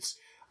back, Vince.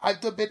 I've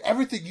done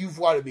everything you've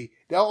wanted me.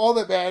 Now all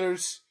that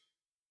matters,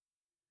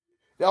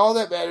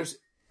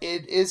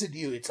 it isn't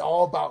you. It's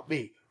all about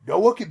me. No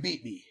one can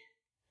beat me.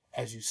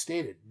 As you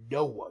stated,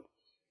 no one.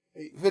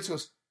 Vince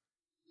goes,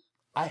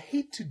 I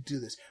hate to do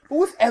this, but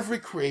with every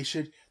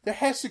creation, there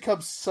has to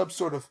come some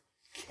sort of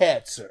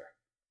cancer.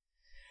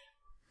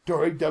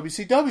 During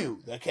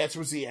WCW, that cancer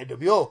was the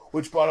NWO,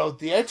 which brought out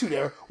the Attitude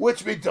Era,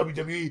 which made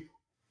WWE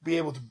be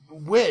able to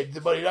win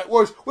the Monday Night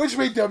Wars, which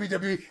made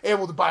WWE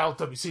able to buy out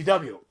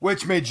WCW.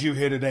 Which made you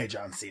here today,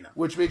 John Cena.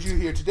 Which means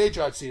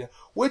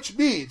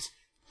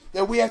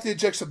that we have to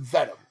inject some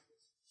venom.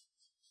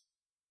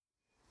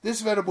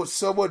 This venom was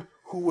someone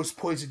who was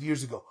poisoned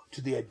years ago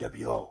to the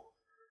NWO.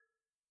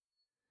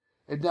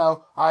 And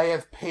now I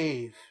have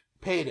paid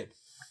him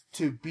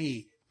to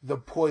be the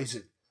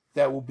poison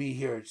that will be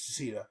here at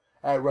Cena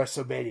at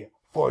WrestleMania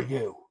for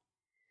you.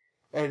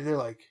 And they're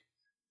like,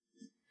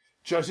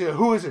 John Cena,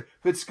 who is it?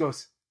 Vince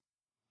goes,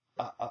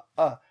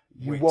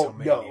 you won't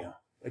know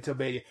until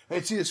Mania.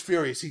 And Cena's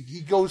furious.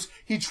 He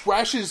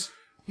trashes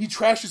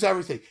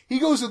everything. He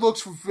goes and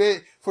looks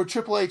for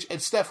Triple H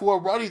and Steph, who are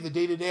running the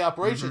day-to-day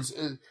operations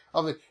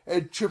of it.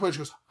 And Triple H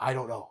goes, I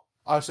don't know.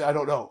 Honestly, I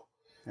don't know.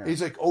 Yeah.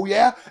 He's like, oh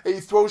yeah? And he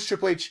throws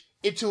Triple H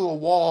into a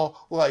wall,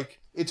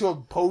 into a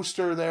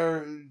poster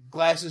there,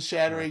 glasses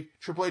shattering. Yeah.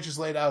 Triple H is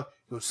laid out.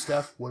 He goes,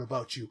 Steph, what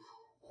about you?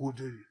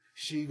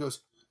 She goes,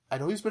 I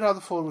know he's been on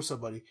the phone with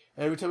somebody.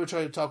 And every time I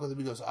try to talk with him,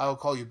 he goes, I'll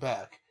call you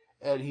back.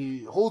 And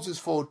he holds his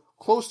phone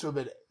close to him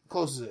and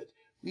closes it.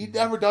 He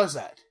never does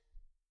that.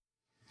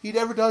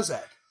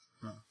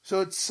 No.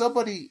 So it's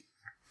somebody,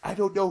 I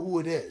don't know who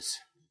it is.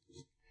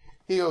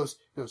 He goes,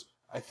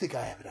 I think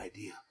I have an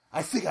idea.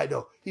 I think I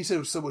know. He said it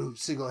was someone who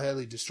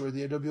single-handedly destroyed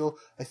the NWO.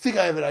 I think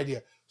I have an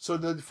idea. So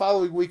the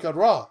following week on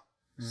Raw,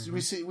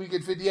 we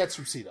get vignettes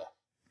from Cena.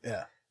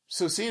 Yeah.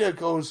 So Cena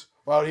goes,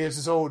 well, he has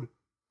his own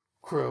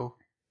crew.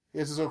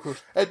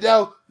 And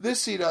now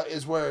this Cena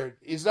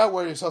he's not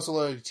wearing his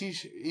Hustle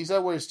t-shirt. He's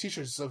not wearing his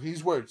t-shirts and stuff.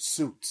 He's wearing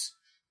suits.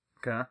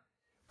 Okay.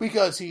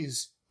 Because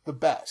he's the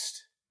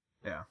best.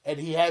 Yeah. And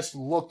he has to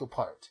look the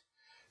part.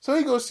 So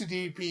he goes to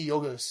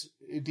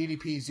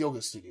DDP's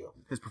yoga studio.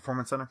 His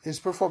performance center?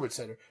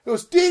 It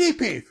goes,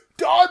 DDP,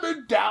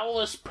 Diamond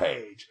Dallas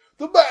Page,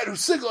 the man who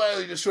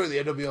single-handedly destroyed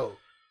the NWO.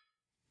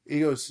 He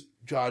goes,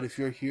 John, if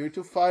you're here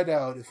to find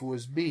out if it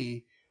was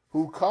me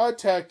who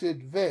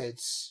contacted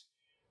Vince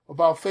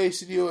about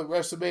facing you at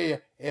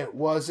WrestleMania, it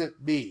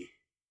wasn't me.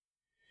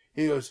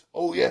 He goes,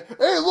 oh yeah?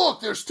 Hey,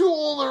 look, there's two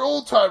older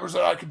old-timers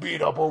that I can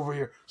beat up over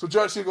here. So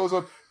John Cena goes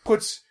up,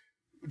 puts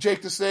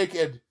Jake the Snake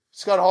and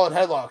Scott Hall in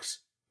headlocks.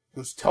 He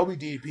goes, tell me,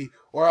 DDP,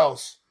 or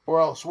else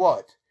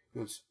what? He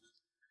goes,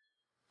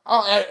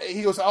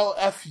 I'll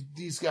F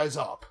these guys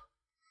up.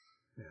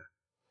 Yeah.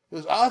 He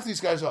goes, I'll F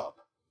these guys up.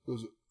 He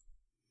goes,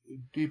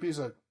 DDP's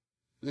like,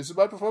 this is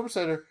my performance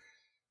center.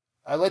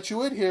 I let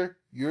you in here.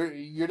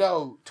 You're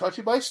now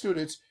touching my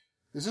students.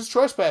 This is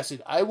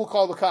trespassing. I will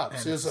call the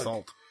cops. And it's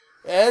assault.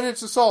 And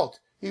it's assault.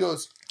 He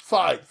goes,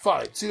 fine.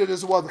 Cena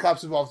doesn't want the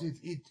cops involved.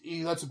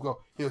 He lets him go.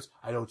 He goes,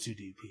 I don't see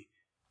DDP.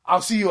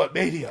 I'll see you at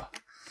Mania.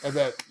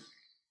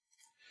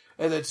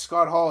 And then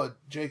Scott Hall and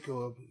Jake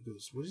go up. He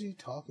goes, what is he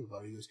talking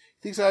about? He goes,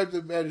 he thinks I'm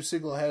the man who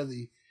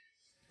single-handedly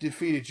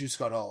defeated you,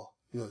 Scott Hall.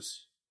 He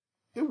goes,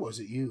 it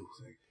wasn't you.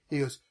 He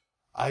goes,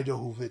 I know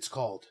who Vince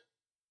called.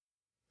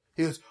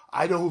 He goes,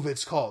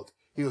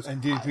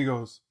 and DDP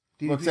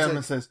looks at him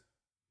and says,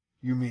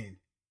 you mean?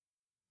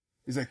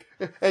 He's like,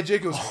 and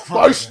Jake goes,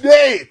 my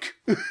snake!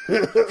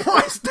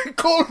 My snake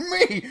called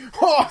me!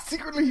 Oh,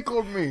 secretly he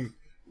called me.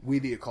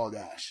 We need to call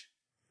Nash.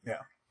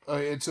 Yeah.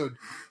 And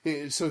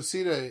so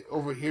Cena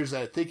overhears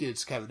that thinking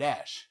it's Kevin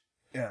Nash.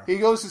 Yeah. He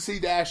goes to see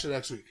Nash the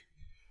next week.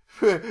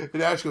 And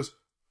Nash goes,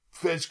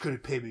 Vince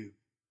couldn't pay me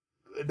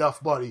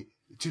enough money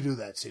to do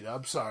that, Cena.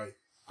 I'm sorry.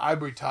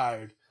 I'm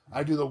retired.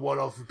 I do the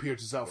one-off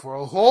appearances out for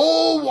a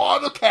whole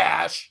wad of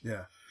cash.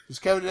 Yeah. Because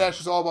Kevin Nash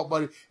is all about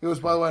money. He goes,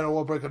 by the way, I don't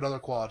want to break another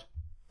quad.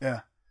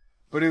 Yeah.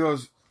 But he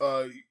goes,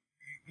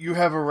 you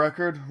have a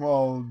record?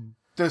 Well,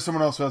 there's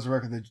someone else who has a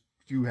record that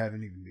you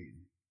haven't even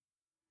beaten.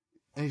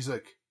 And he's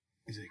like,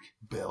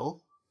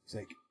 Bill? He's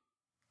like,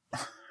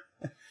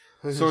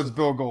 so it's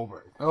Bill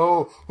Goldberg.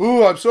 Oh,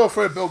 I'm so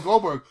afraid of Bill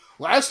Goldberg.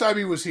 Last time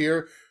he was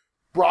here,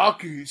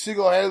 Brock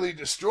single-handedly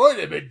destroyed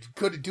him and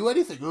couldn't do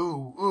anything.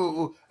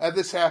 Ooh. And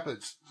this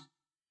happens.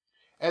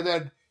 And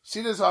then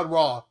Cena's on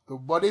Raw the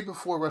Monday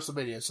before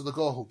WrestleMania, so the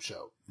Go Home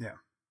show. Yeah.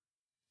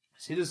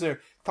 Cena's there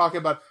talking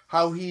about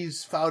how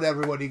he's found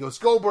everyone. He goes,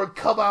 Goldberg,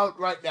 come out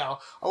right now.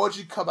 I want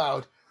you to come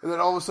out. And then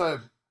all of a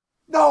sudden,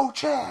 no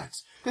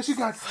chance. Because you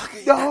got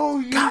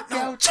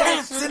no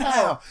chance in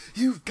hell.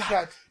 You've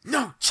got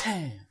no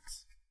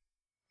chance.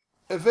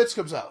 And Vince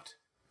comes out.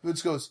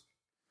 Vince goes,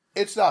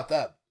 it's not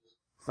them.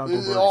 It's not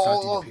Goldberg, it's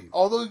not DDP.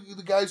 Although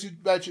the guys you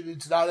mentioned,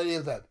 it's not any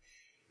of them.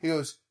 He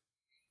goes,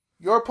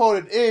 your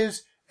opponent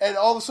is, and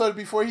all of a sudden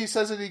before he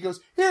says it, he goes,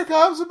 here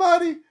comes the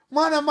money.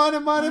 Money.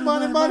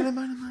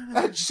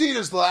 And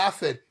Cena's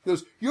laughing. He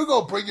goes, you're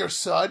going to bring your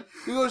son?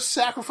 You're going to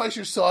sacrifice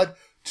your son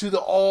to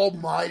the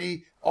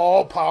almighty,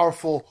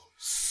 all-powerful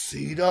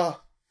Cena?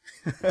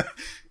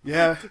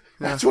 Yeah.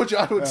 That's what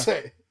John would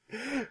say.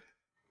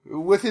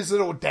 With his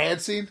little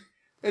dancing.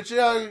 And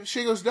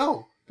she goes,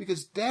 no.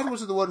 Because Dad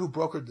wasn't the one who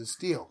brokered this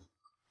deal.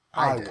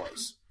 I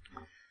was.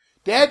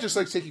 Dad just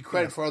likes taking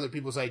credit for other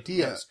people's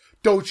ideas. Yeah.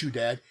 Don't you,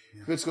 Dad?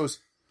 Yeah. Vince goes,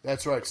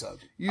 that's right, son.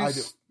 I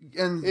do.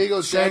 And he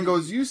goes, Shane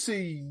goes, you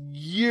see,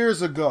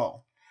 years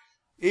ago.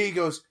 He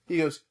goes,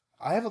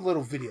 I have a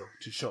little video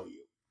to show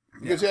you.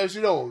 Because as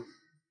you know,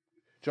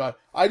 John,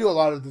 I do a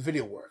lot of the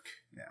video work.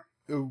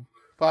 Yeah.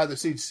 Behind the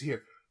scenes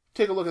here.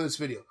 Take a look at this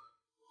video.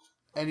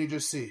 And you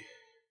just see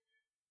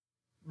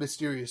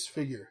mysterious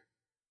figure.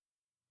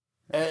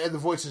 And the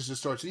voices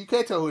distort. So you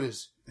can't tell who it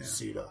is. Yeah.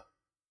 Cena.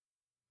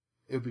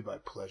 It would be my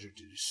pleasure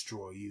to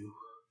destroy you.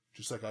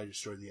 Just like I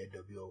destroyed the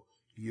NWO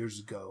years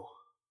ago.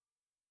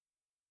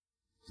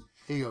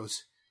 He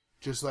goes,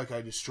 just like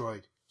I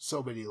destroyed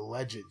so many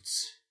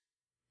legends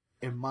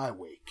in my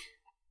wake.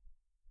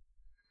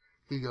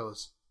 He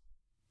goes,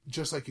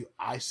 just like you,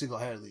 I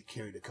single-handedly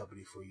carried the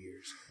company for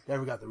years.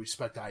 Never got the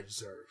respect I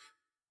deserve.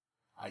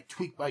 I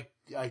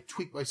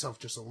tweaked myself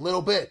just a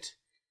little bit.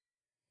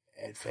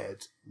 And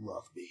fans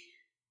love me.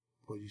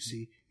 But you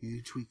see,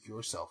 you tweak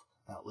yourself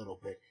that little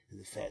bit, and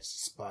the fans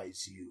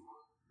despise you.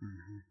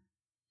 Mm-hmm.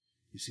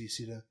 You see,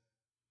 Cena,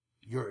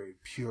 you're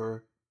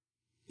pure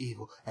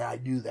evil, and I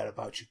knew that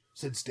about you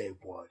since day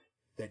one,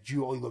 that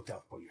you only looked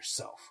out for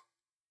yourself.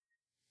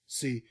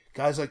 See,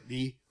 guys like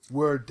me,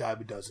 we're a dime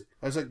a dozen.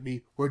 Guys like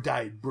me, we're a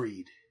dying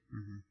breed.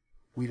 Mm-hmm.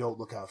 We don't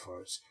look out for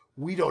us.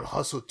 We don't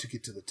hustle to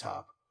get to the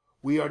top.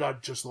 We are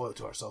not just loyal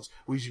to ourselves.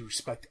 We should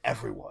respect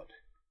everyone.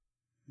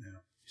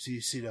 Yeah.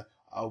 See, Cena,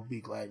 I'll be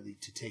gladly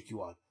to take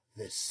you on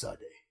this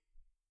Sunday.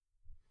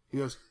 He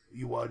goes,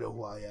 you want to know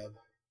who I am?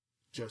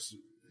 Just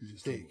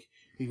think.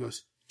 He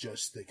goes,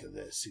 just think of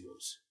this. He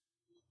goes,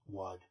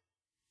 1,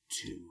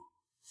 2,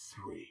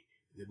 3.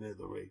 In the middle of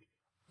the ring,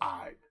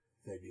 I'm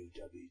the new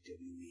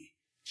WWE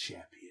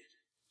champion.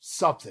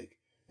 Something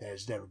that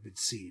has never been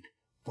seen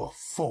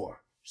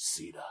before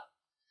Cena.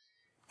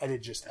 And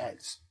it just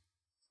ends.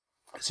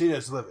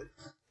 Cena's living.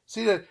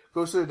 Cena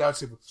goes to the announce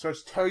table,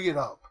 starts tearing it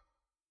up.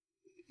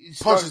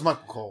 Punches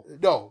Michael Cole.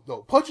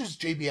 No. Punches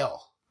JBL.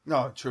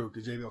 No, true,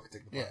 because JBL can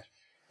take the punch.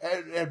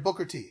 Yeah. And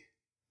Booker T.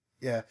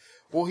 Yeah.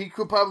 Well, he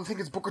could probably think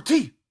it's Booker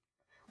T.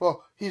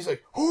 Well, he's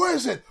like, who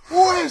is it?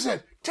 Who is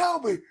it? Tell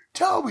me.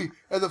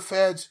 And the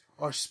fans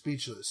are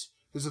speechless.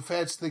 Because the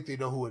fans think they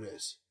know who it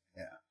is.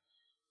 Yeah.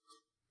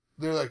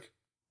 They're like,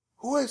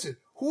 who is it?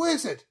 Who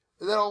is it?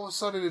 And then all of a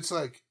sudden it's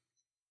like,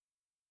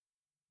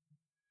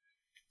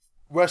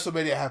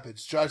 WrestleMania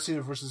happens. John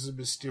Cena versus a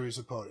mysterious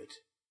opponent.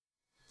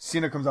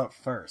 Cena comes out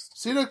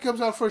first.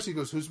 He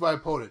goes, who's my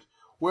opponent?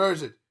 Where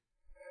is it?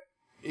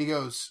 He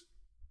goes,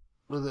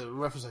 well, the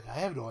ref is like, I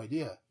have no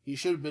idea. He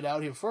should have been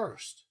out here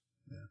first.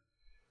 Yeah.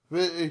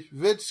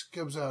 Vince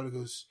comes out and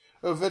goes,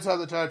 Vince on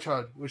the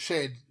Titantron with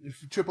Shane,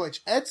 Triple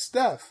H, and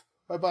Steph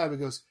right by him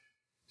and goes,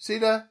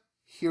 Cena,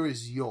 here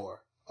is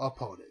your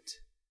opponent.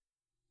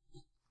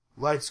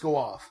 Lights go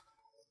off.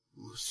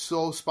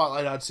 So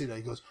spotlight on Cena.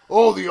 He goes,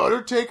 oh, The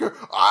Undertaker?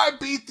 I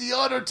beat The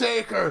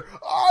Undertaker!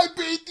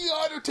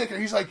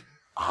 He's like,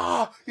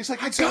 I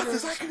got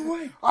this, I can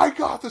win. I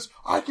got this,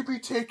 I can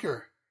beat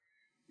Taker.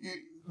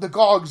 The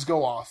gongs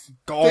go off.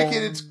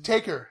 Thinking it's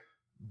Taker.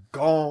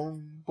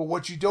 Gong. But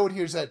what you don't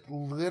hear is that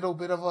little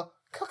bit of a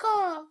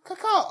caca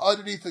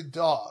underneath the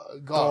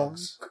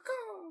gongs.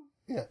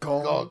 Yeah.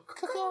 Gong.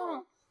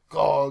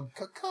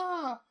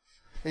 Caca.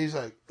 And he's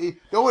like,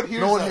 no one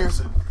hears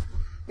it.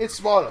 It's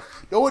small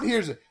enough. No one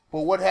hears it.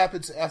 But what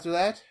happens after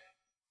that?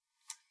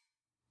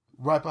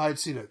 Right behind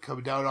Cena,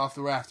 coming down off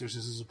the rafters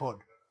is his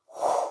opponent.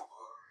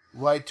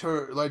 Lights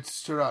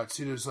turn on.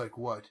 Cena's like,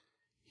 what?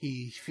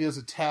 He feels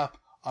a tap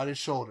on his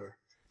shoulder.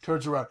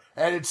 Turns around.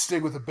 And it's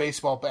Sting with a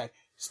baseball bat.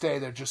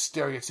 Standing there just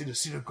staring at Cena.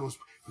 Cena goes,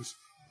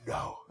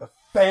 no. The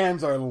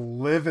fans are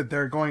livid.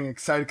 They're going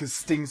excited because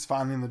Sting's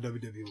finally in the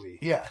WWE.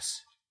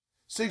 Yes.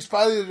 Sting's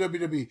finally in the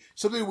WWE.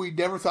 Something we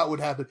never thought would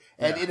happen.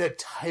 And in a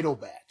title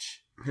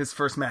match. His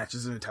first match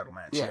is in a title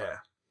match. Yeah.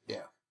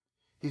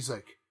 He's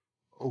like,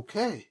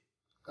 okay.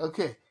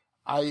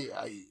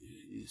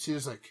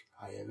 Cena's like,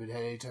 I haven't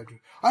had any time to...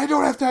 I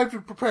don't have time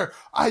to prepare.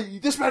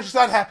 This match is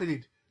not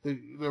happening.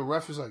 The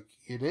ref is like,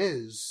 it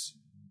is.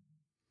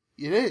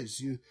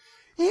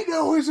 He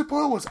knew who his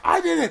opponent was. I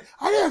didn't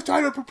have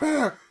time to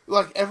prepare.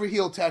 Like every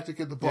heel tactic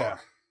in the book. Yeah.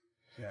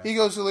 Yeah. He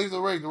goes to leave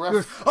the ring. The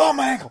ref, oh,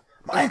 my ankle.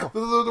 My ankle.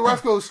 The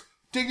ref goes,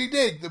 ding, ding,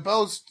 ding. The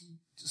bell's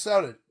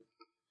sounded.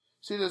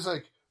 Cena's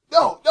like,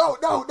 no,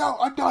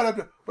 I'm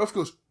done. Ref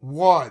goes,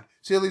 1.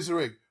 Cena leaves the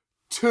ring.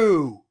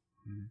 2,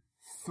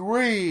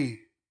 3,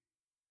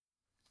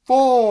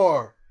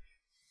 4,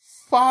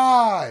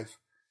 5,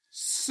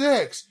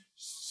 6.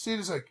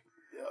 Cena's like,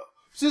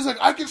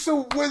 I can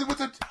still win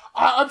with it.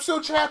 I'm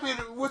still champion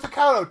with the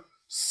count out.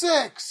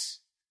 6,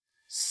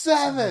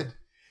 7.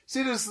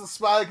 Cena's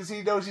smiling because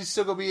he knows he's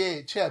still going to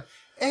be champ.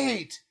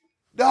 8,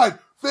 9.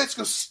 Vince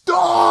goes,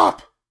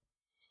 stop!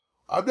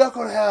 I'm not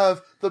going to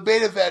have the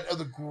main event of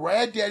the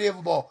granddaddy of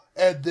them all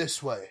end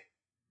this way.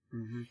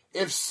 Mm-hmm.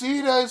 If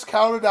Cena is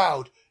counted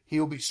out, he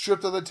will be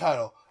stripped of the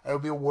title and it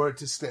will be awarded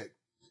to Sting.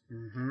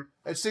 Mm-hmm.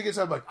 And Sting is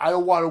like, I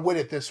don't want to win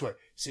it this way.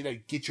 Cena,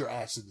 get your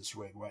ass in this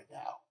ring right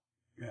now.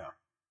 Yeah.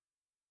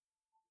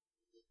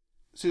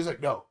 Cena's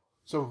like, no.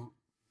 So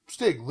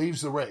Sting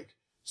leaves the ring.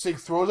 Sting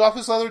throws off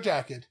his leather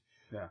jacket.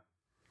 Yeah.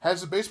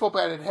 Has the baseball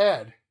bat in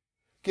hand.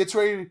 Gets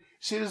ready.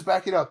 Cena's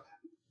backing up.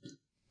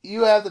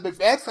 You have the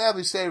McMahon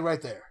family standing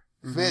right there.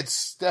 Mm-hmm. Vince,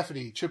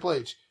 Stephanie, Triple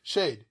H,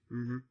 Shane.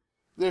 Mm-hmm.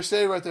 They're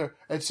standing right there.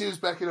 And Cena's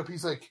backing up.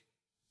 He's like,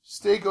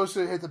 Sting goes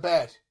to hit the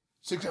bat.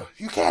 Sting goes,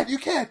 you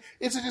can't.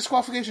 It's a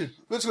disqualification.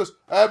 Vince goes,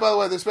 by the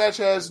way, this match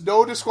has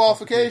no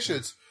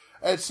disqualifications.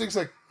 And Sting's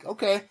like,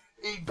 okay.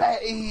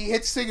 He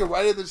hits Sting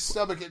right in the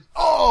stomach. And,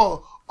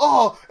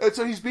 and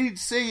so he's beating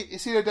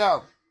Cena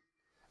down.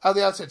 On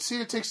the outside,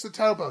 Cena takes the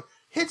title belt.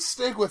 Hits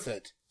Sting with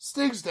it.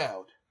 Sting's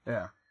down.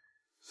 Yeah.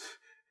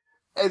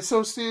 And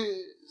so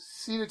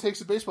Cena takes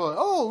the baseball.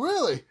 Oh,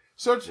 really?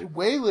 Starts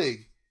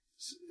wailing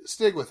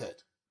Sting with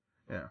it.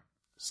 Yeah.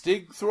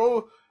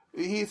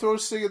 He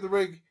throws Sting in the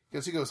ring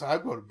because he goes,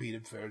 I'm going to beat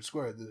him fair and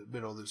square in the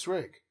middle of this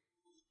ring.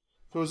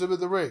 Throws him in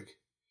the ring.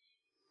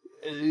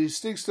 And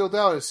Sting's still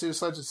down. And Cena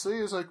slides and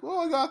Cena's like, well,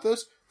 I got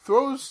this.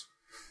 Throws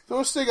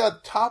Sting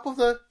on top of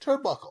the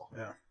turnbuckle.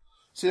 Yeah.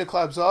 Cena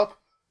climbs up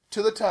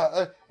to the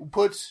top,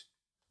 puts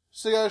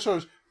Sting on his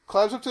shoulders,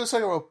 climbs up to the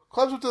second rope,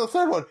 climbs up to the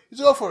third one.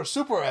 He's going for a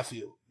super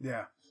FU.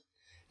 Yeah.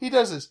 He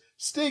does this.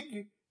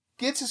 Sting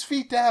gets his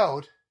feet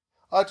down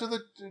onto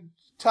the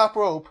top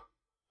rope,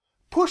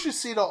 pushes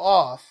Cena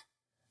off.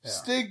 Yeah.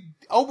 Sting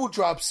elbow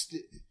drops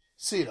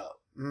Cena.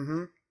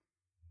 Mm-hmm.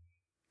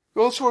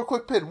 Goes for a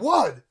quick pin.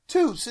 1,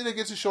 2. Cena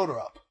gets his shoulder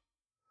up.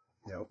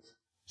 Yep.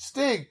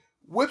 Sting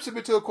whips him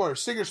into the corner.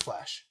 Stinger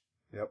splash.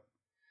 Yep.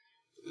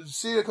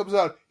 Cena comes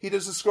out. He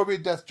does the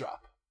Scorpion Death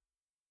Drop.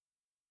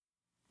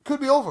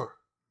 Could be over.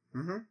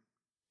 Mm-hmm.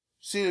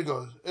 Sting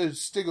goes,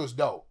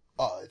 no.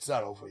 It's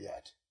not over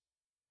yet.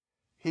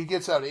 He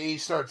gets out and he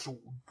starts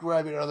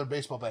grabbing another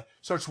baseball bat,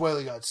 starts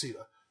wailing on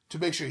Cena to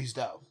make sure he's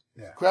down.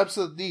 Yeah. Grabs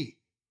the knee,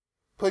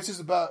 places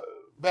the bat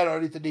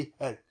underneath the knee,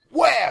 and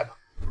wham!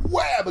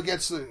 Wham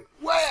against the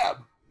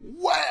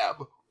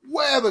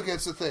wham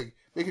against the thing,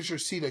 making sure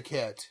Cena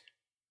can't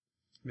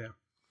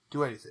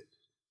do anything.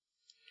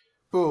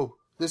 Boom.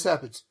 This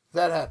happens.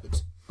 That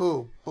happens.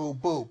 Boom. Boom.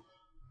 Boom.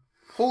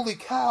 Holy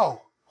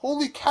cow!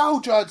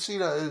 John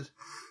Cena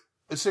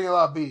is singing a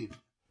lot beat.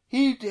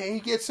 He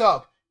gets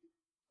up,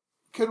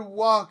 can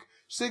walk.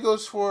 Sting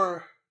goes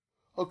for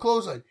a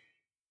clothesline,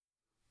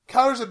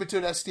 counters him into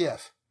an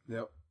STF.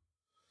 Yep.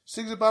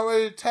 Sting's about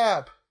ready to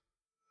tap,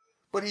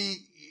 but he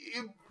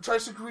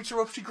tries to reach the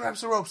ropes. She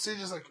grabs the ropes. Sting's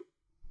just like,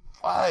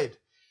 fine.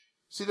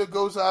 Cena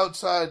goes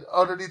outside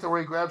underneath the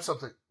ring, grabs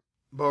something.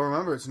 But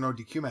remember, it's no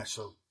DQ match,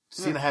 so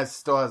Cena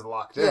still has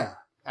locked in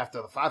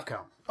after the 5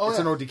 count. It's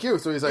an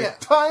ODQ, so he's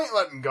like, I ain't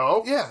letting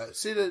go. Yeah,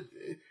 Cena,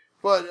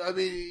 but I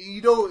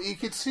mean, you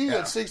can see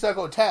that Sting's not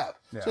going to tap.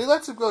 Yeah. So he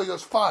lets him go. He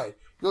goes, fine.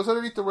 He goes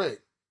underneath the ring.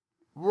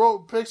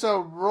 Picks out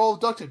a roll of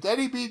duct tape. That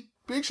he beat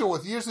Big Show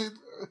with years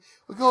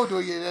ago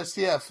doing an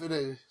STF in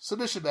a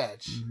submission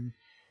match. Mm-hmm.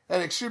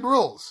 At Extreme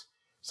Rules.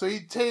 So he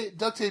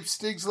duct tapes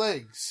Sting's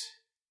legs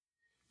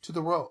to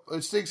the rope.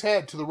 Sting's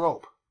hand to the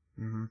rope.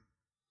 Mm-hmm.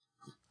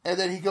 And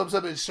then he comes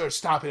up and starts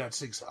stomping on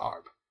Sting's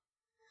arm.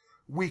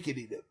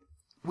 Weakening him.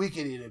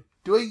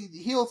 Doing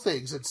heel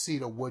things that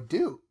Cena would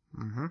do.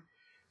 Mm-hmm.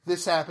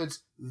 This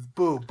happens.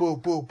 Boom, boom,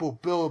 boom, boom.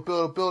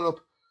 Build up.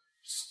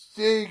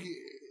 Sting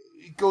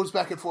goes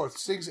back and forth.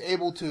 Sting's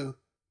able to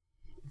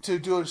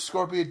do a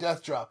Scorpion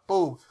Death Drop.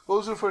 Boom.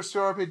 Goes in for a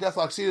Scorpion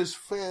Deathlock. Cena's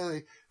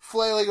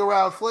flailing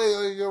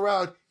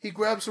around. He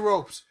grabs the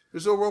ropes.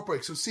 There's no rope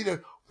break. So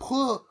Cena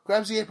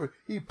grabs the apron.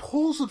 He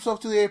pulls himself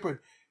to the apron,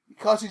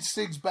 causing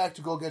Sting's back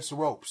to go against the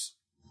ropes.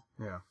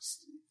 Yeah.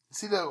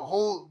 Cena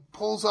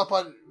pulls up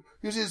on,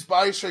 using his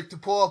body strength to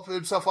pull up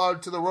himself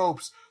onto the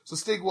ropes. So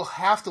Sting will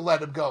have to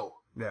let him go.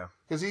 Yeah.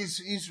 Because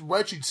he's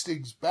wrenching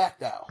Sting's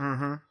back now.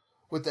 Mm-hmm.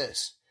 With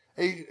this.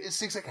 And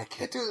Sting's like, I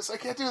can't do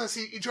this.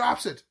 He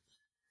drops it.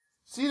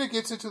 Cena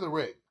gets into the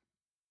ring.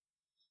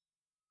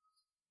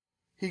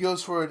 He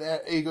goes for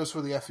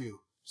the FU.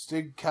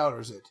 Sting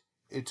counters it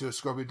into a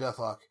Scorpion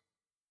Deathlock.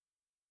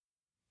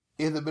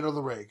 In the middle of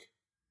the ring.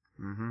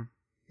 Mm-hmm.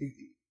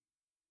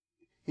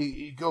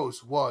 He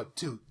goes, 1,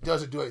 2,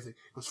 doesn't do anything.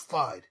 Goes,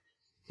 fine.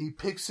 He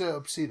picks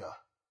up Cena,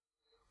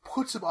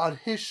 puts him on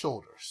his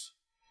shoulders,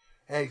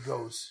 and he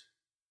goes,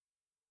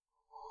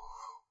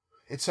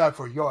 it's time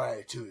for your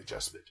attitude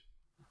adjustment.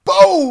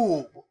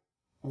 Boom!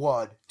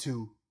 1,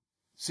 2,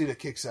 Cena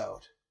kicks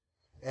out.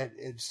 And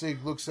Sting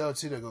looks down,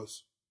 Cena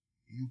goes,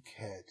 you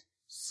can't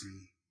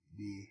see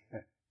me.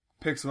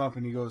 Picks him up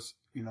and he goes,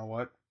 you know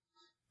what?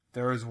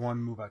 There is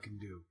one move I can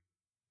do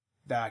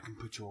that I can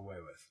put you away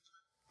with.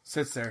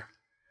 Sits there,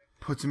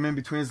 puts him in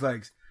between his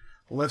legs,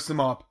 lifts him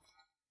up.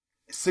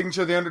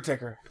 Signature of the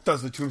Undertaker,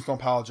 does the Tombstone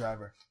Power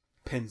Driver,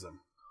 pins him.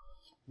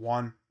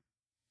 1,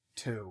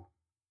 2,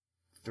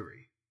 3.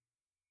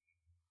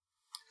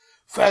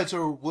 Fans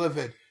are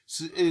livid.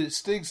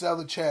 Sting's now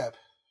the champ.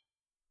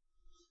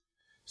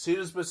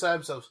 Cena's beside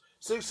himself.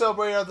 Sting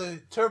celebrating on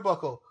the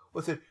turnbuckle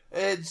with it,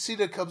 and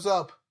Cena comes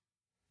up,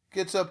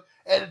 gets up,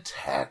 and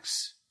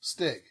attacks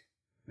Sting.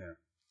 Yeah.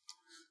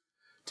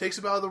 Takes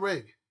him out of the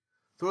ring,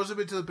 throws him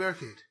into the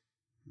barricade.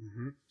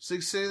 Mm-hmm.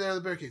 Sting's sitting there in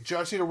the barricade.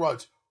 John Cena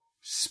runs,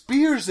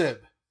 spears him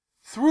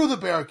through the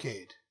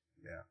barricade.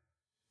 Yeah.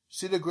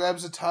 Cena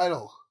grabs the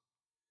title.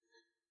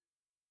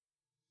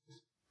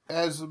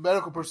 As the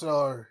medical personnel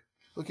are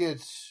looking at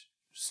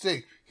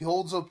Sting, he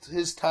holds up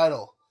his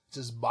title. It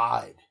says,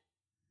 mine.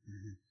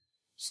 Mm-hmm.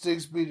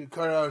 Sting's being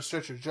carted out of the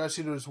stretcher. John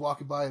Cena is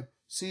walking by him,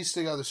 sees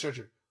Sting on the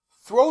stretcher,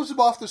 throws him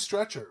off the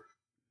stretcher.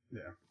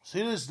 Yeah.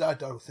 Cena's not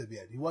done with him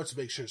yet. He wants to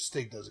make sure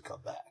Sting doesn't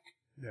come back.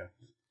 Yeah.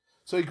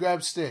 So he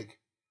grabs Sting,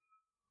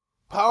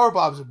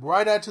 powerbombs him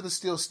right onto the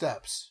steel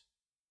steps,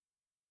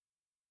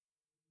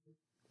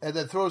 and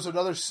then throws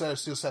another set of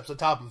steel steps on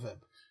top of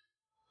him.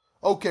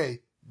 Okay,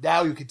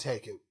 now you can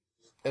take him.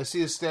 And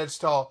Cena stands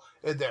tall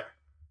in there.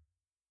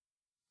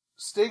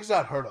 Sting's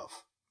not heard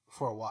of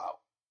for a while.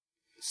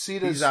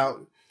 He's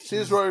out.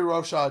 Cena's running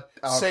roughshod,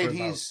 Out saying for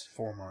about he's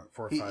 4 months,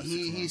 4 or 5, 6 months.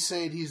 he's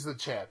saying he's the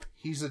champ.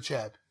 He's the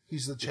champ.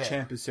 He's the champ. The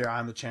champ is here.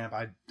 I'm the champ.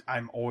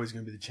 I'm always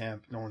going to be the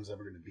champ. No one's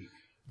ever going to beat me.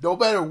 No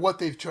matter what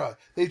they've tried.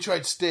 They've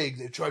tried Sting.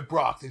 They've tried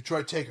Brock. They've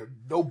tried Taker.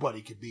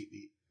 Nobody can beat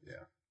me.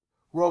 Yeah.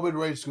 Roman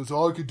Reigns goes,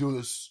 oh, I can do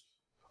this.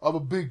 I'm a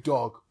big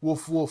dog.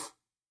 Woof, woof.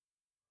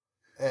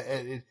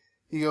 And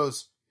he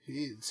goes,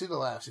 Cena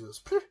laughs. He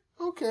goes,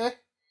 okay.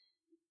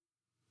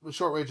 The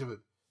short range of it.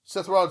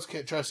 Seth Rollins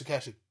tries to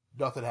catch it.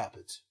 Nothing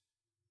happens.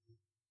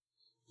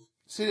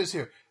 Cena's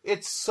here.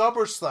 It's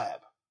SummerSlam.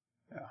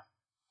 Yeah.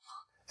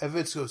 And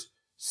Vince goes,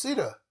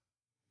 Cena,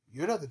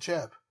 you're not the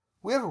champ.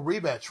 We have a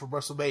rematch from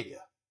WrestleMania.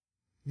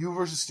 You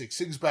versus Sting.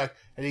 Sting's back,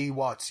 and he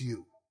wants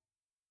you.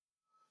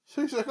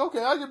 So he's like,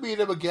 okay, I can beat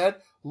him again.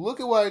 Look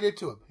at what I did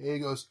to him. And he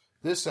goes,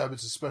 this time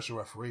it's a special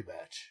referee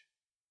match.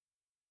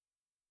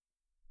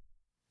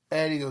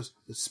 And he goes,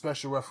 the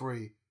special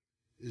referee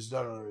is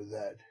none other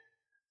than...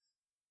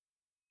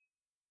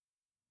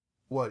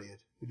 What, Ian?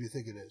 Who do you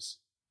think it is?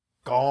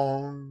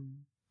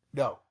 Gong.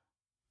 No.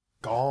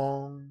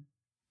 Gong.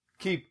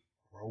 Keep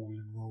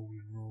rolling,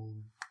 rolling,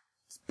 rolling.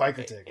 It's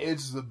Biker Taker.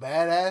 It's the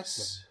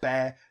badass.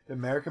 The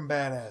American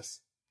badass.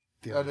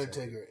 The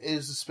Undertaker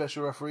is the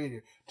special referee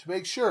here to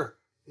make sure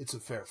it's a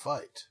fair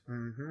fight.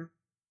 Mm-hmm.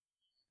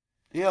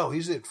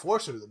 He's the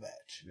enforcer of the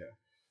match. Yeah.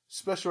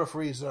 Special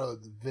referee is none other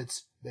than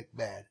Vince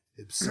McMahon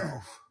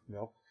himself.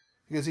 Nope.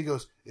 Because he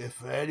goes,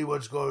 if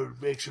anyone's going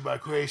to make sure my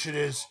creation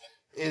is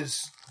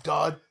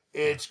done,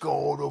 it's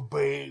going to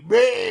be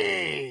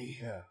me.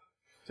 Yeah.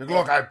 Like,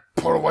 look, I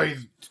put away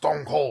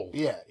Stone Cold.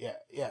 Yeah.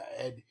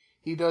 And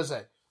he does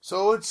that.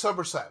 So it's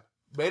SummerSlam.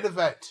 Main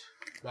event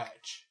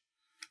match.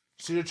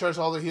 Cena tries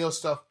all the heel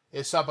stuff.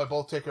 It's stopped by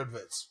both Taker and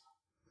Vince.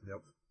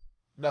 Yep.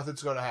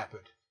 Nothing's going to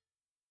happen.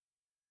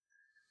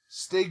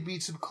 Sting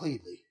beats him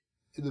cleanly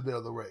in the middle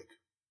of the ring.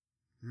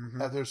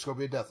 Mm-hmm. After a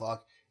Scorpion Deathlock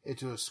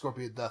into a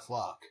Scorpion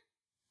Deathlock.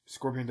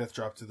 Scorpion Death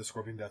drop to the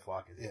Scorpion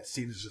Deathlock. And Yeah.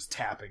 Cena's just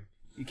tapping.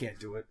 He can't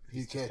do it.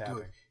 He can't do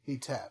it. He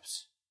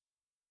taps.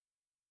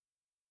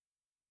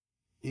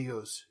 He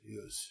goes.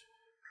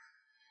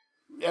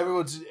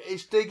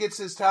 Sting gets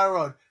his title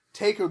on.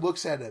 Taker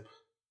looks at him.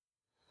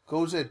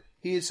 Goes in.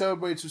 He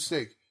celebrates with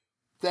Sting.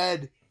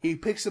 Then he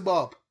picks him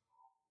up.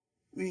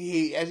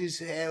 As he's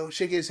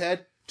shaking his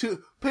head,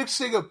 picks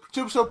Sting up.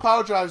 Tombstone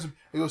power drives him.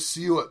 And goes,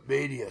 see you at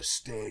Mania,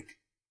 Sting.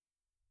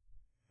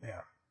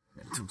 Yeah.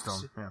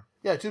 Tombstone. Yeah.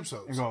 Yeah,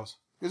 Tombstone. It goes.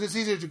 Because it's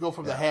easier to go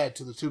from the head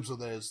to the tombstone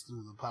than it is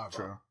through the power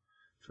True.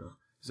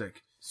 He's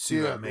like, see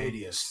you at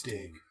Mania,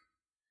 Sting.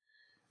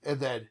 And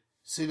then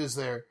Cena's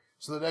there.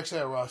 So the next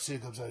night, Raw, Cena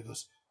comes out and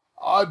goes,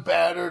 I'm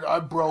battered,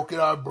 I'm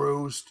broken, I'm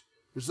bruised.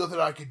 There's nothing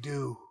I can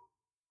do.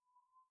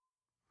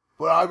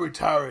 But I'm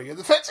retiring. And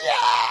the fans,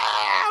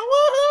 yeah!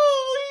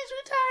 Woohoo! He's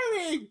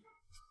retiring!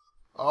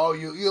 Oh,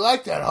 you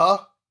like that, huh?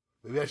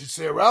 Maybe I should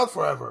stay around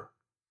forever.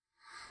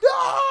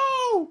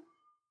 No!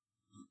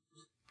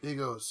 He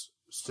goes,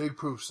 Sting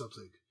proves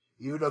something.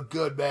 Even a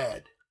good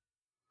man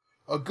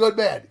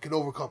can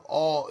overcome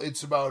all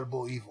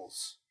insurmountable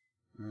evils.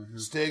 Mm-hmm.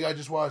 Sting, I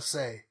just want to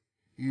say,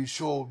 you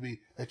showed me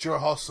that your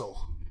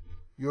hustle,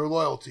 your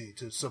loyalty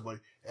to somebody,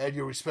 and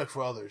your respect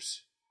for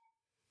others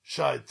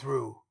shine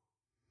through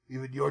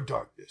even your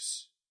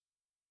darkness.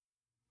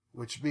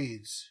 which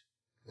means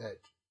that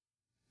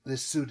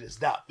this suit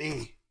is not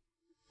me.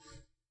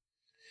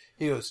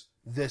 He goes,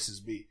 this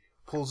is me.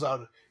 Pulls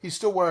out, he's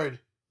still wearing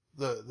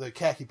the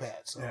khaki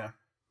pants. So Yeah.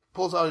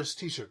 Pulls out his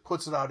t-shirt,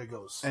 puts it on, and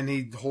goes. And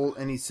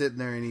he's sitting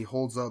there and he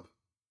holds up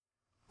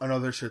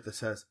another shirt that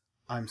says,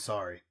 I'm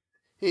sorry.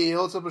 He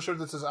holds up a shirt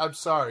that says, I'm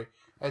sorry.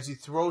 As he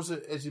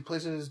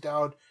places it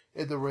down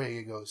in the ring,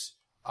 he goes,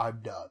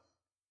 I'm done.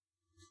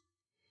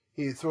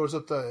 He throws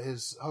up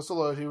his hustle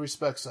loyalty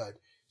respect sign.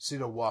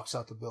 Cena walks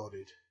out the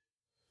building.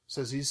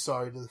 Says he's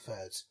sorry to the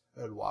fans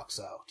and walks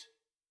out.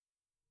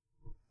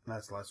 And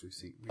that's the last we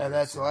see. And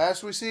that's the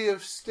last we see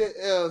of Cena.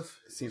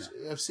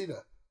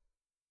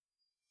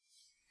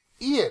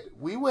 Ian,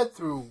 we went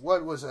through,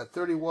 what was that,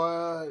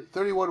 31?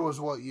 31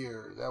 was what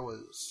year? That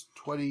was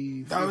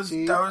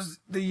 2015? That was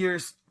the year,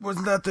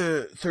 wasn't that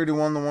the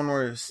 31, the one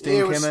where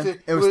Sting came in?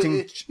 It was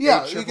Sting.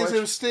 Yeah, because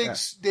it was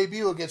Sting's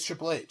debut against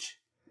Triple H.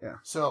 Yeah.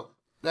 So,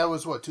 that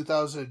was what,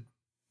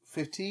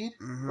 2015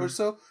 or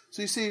so?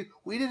 So you see,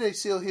 we did a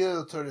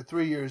heel turn in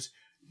 3 years,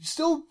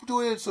 still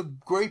doing some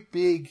great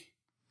big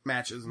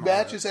matches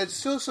and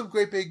still some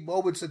great big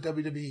moments that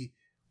WWE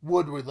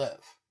would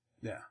relive.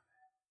 Yeah.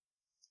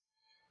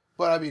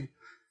 But I mean,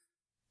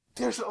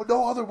 there's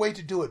no other way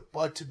to do it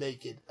but to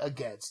make it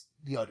against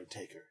The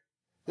Undertaker.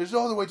 There's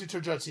no other way to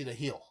turn John Cena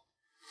heel.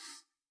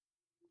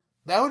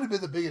 That would have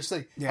been the biggest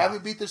thing. Yeah.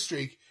 Having beat the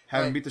streak.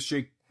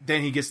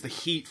 Then he gets the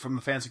heat from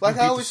the fans. Like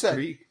I always said,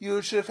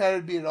 you should have had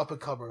it be an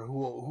up-and-comer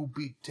who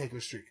beat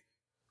Taker's streak.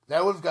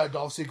 That would have got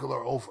Dolph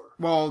Ziggler over.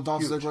 Well,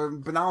 Dolph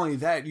Ziggler, but not only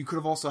that, you could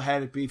have also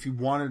had it be if you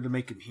wanted to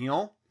make him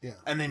heel. Yeah.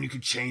 And then you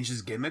could change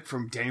his gimmick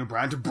from Daniel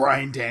Bryan to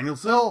Bryan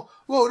Danielson. No,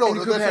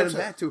 you could have had him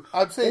back too.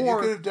 I'm saying you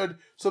could have done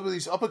some of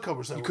these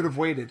up-and-comers. You could have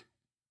waited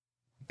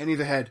and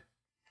either had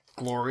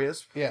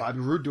Glorious, Bobby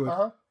Roode do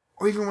it,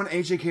 or even when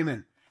AJ came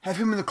in, have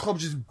him in the club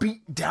just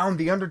beat down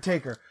The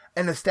Undertaker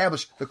and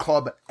establish the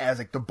club as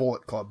like the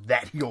Bullet Club,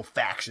 that heel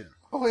faction.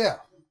 Oh, yeah.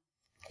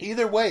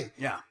 Either way.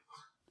 Yeah.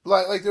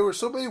 Like there were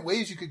so many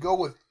ways you could go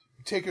with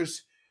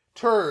Taker's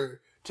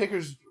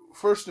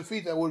first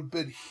defeat that would have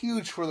been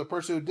huge for the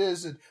person who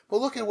did it. But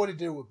look at what he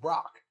did with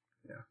Brock.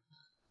 Yeah.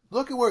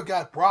 Look at where it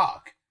got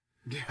Brock.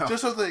 Yeah.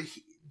 Just off the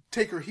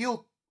Taker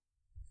heel.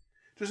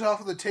 Just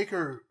off of the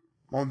Taker.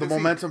 Well, the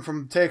momentum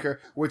from Taker,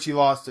 which he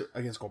lost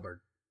against Goldberg.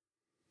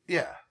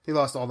 Yeah. He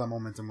lost all that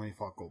momentum when he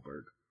fought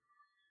Goldberg.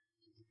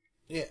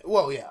 Yeah.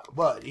 Well, yeah.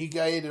 But he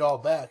gained it all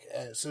back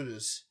as soon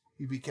as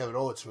he beat Kevin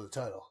Owens for the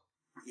title.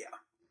 Yeah.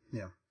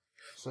 Yeah.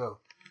 So,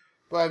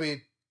 but I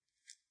mean,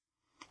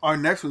 our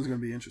next one's going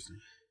to be interesting.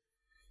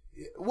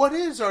 What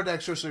is our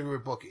next wrestling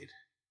rebooking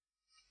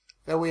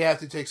that we have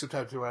to take some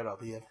time to write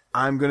up, Ian?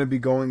 I'm going to be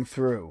going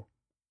through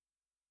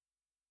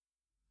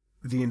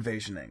the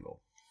invasion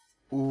angle.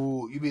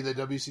 Ooh, you mean the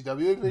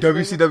WCW invasion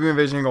WCW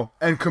invasion angle,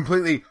 and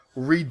completely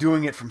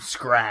redoing it from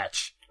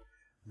scratch.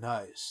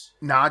 Nice.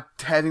 Not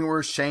having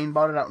where Shane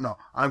bought it out. No,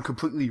 I'm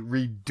completely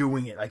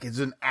redoing it. Like it's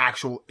an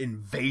actual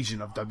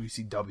invasion of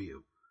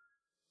WCW.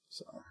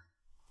 So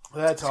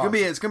that's awesome.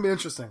 It's gonna be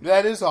interesting.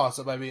 That is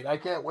awesome. I mean, I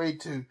can't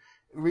wait to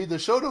read the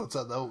show notes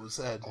on those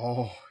and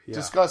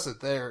discuss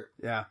it there.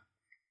 Yeah.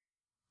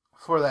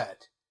 For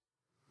that.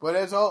 But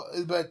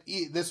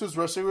this was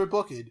Wrestling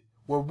Rebooking,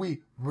 where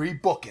we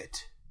rebook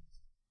it.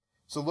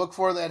 So look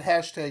for that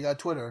hashtag on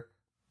Twitter,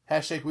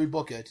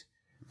 #rebookit,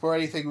 for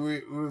anything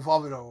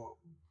revolving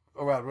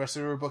around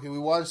Wrestling Rebooking. We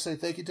want to say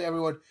thank you to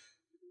everyone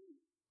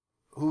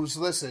who's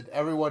listened,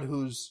 everyone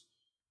who's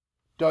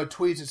done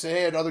tweets and say,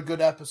 hey, another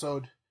good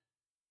episode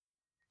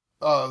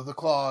of the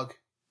CLOG.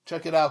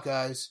 Check it out,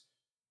 guys.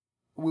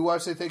 We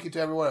want to say thank you to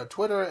everyone on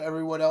Twitter,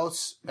 everyone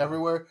else,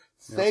 everywhere.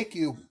 Thank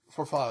you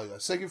for following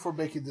us. Thank you for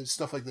making this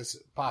stuff like this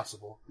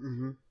possible.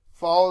 Mm-hmm.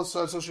 Follow us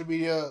on social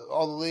media,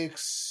 all the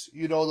links.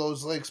 You know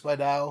those links by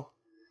now.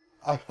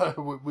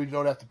 We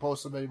don't have to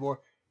post them anymore.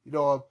 You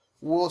know,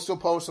 we'll still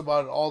post them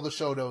on all the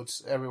show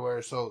notes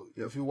everywhere. So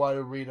if you want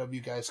to read them,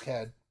 you guys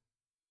can.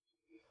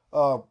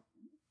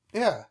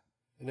 Yeah.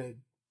 And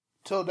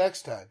until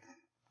next time,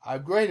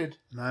 I'm Graded.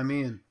 And I'm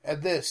Ian.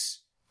 And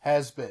this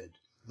has been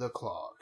The CLOG.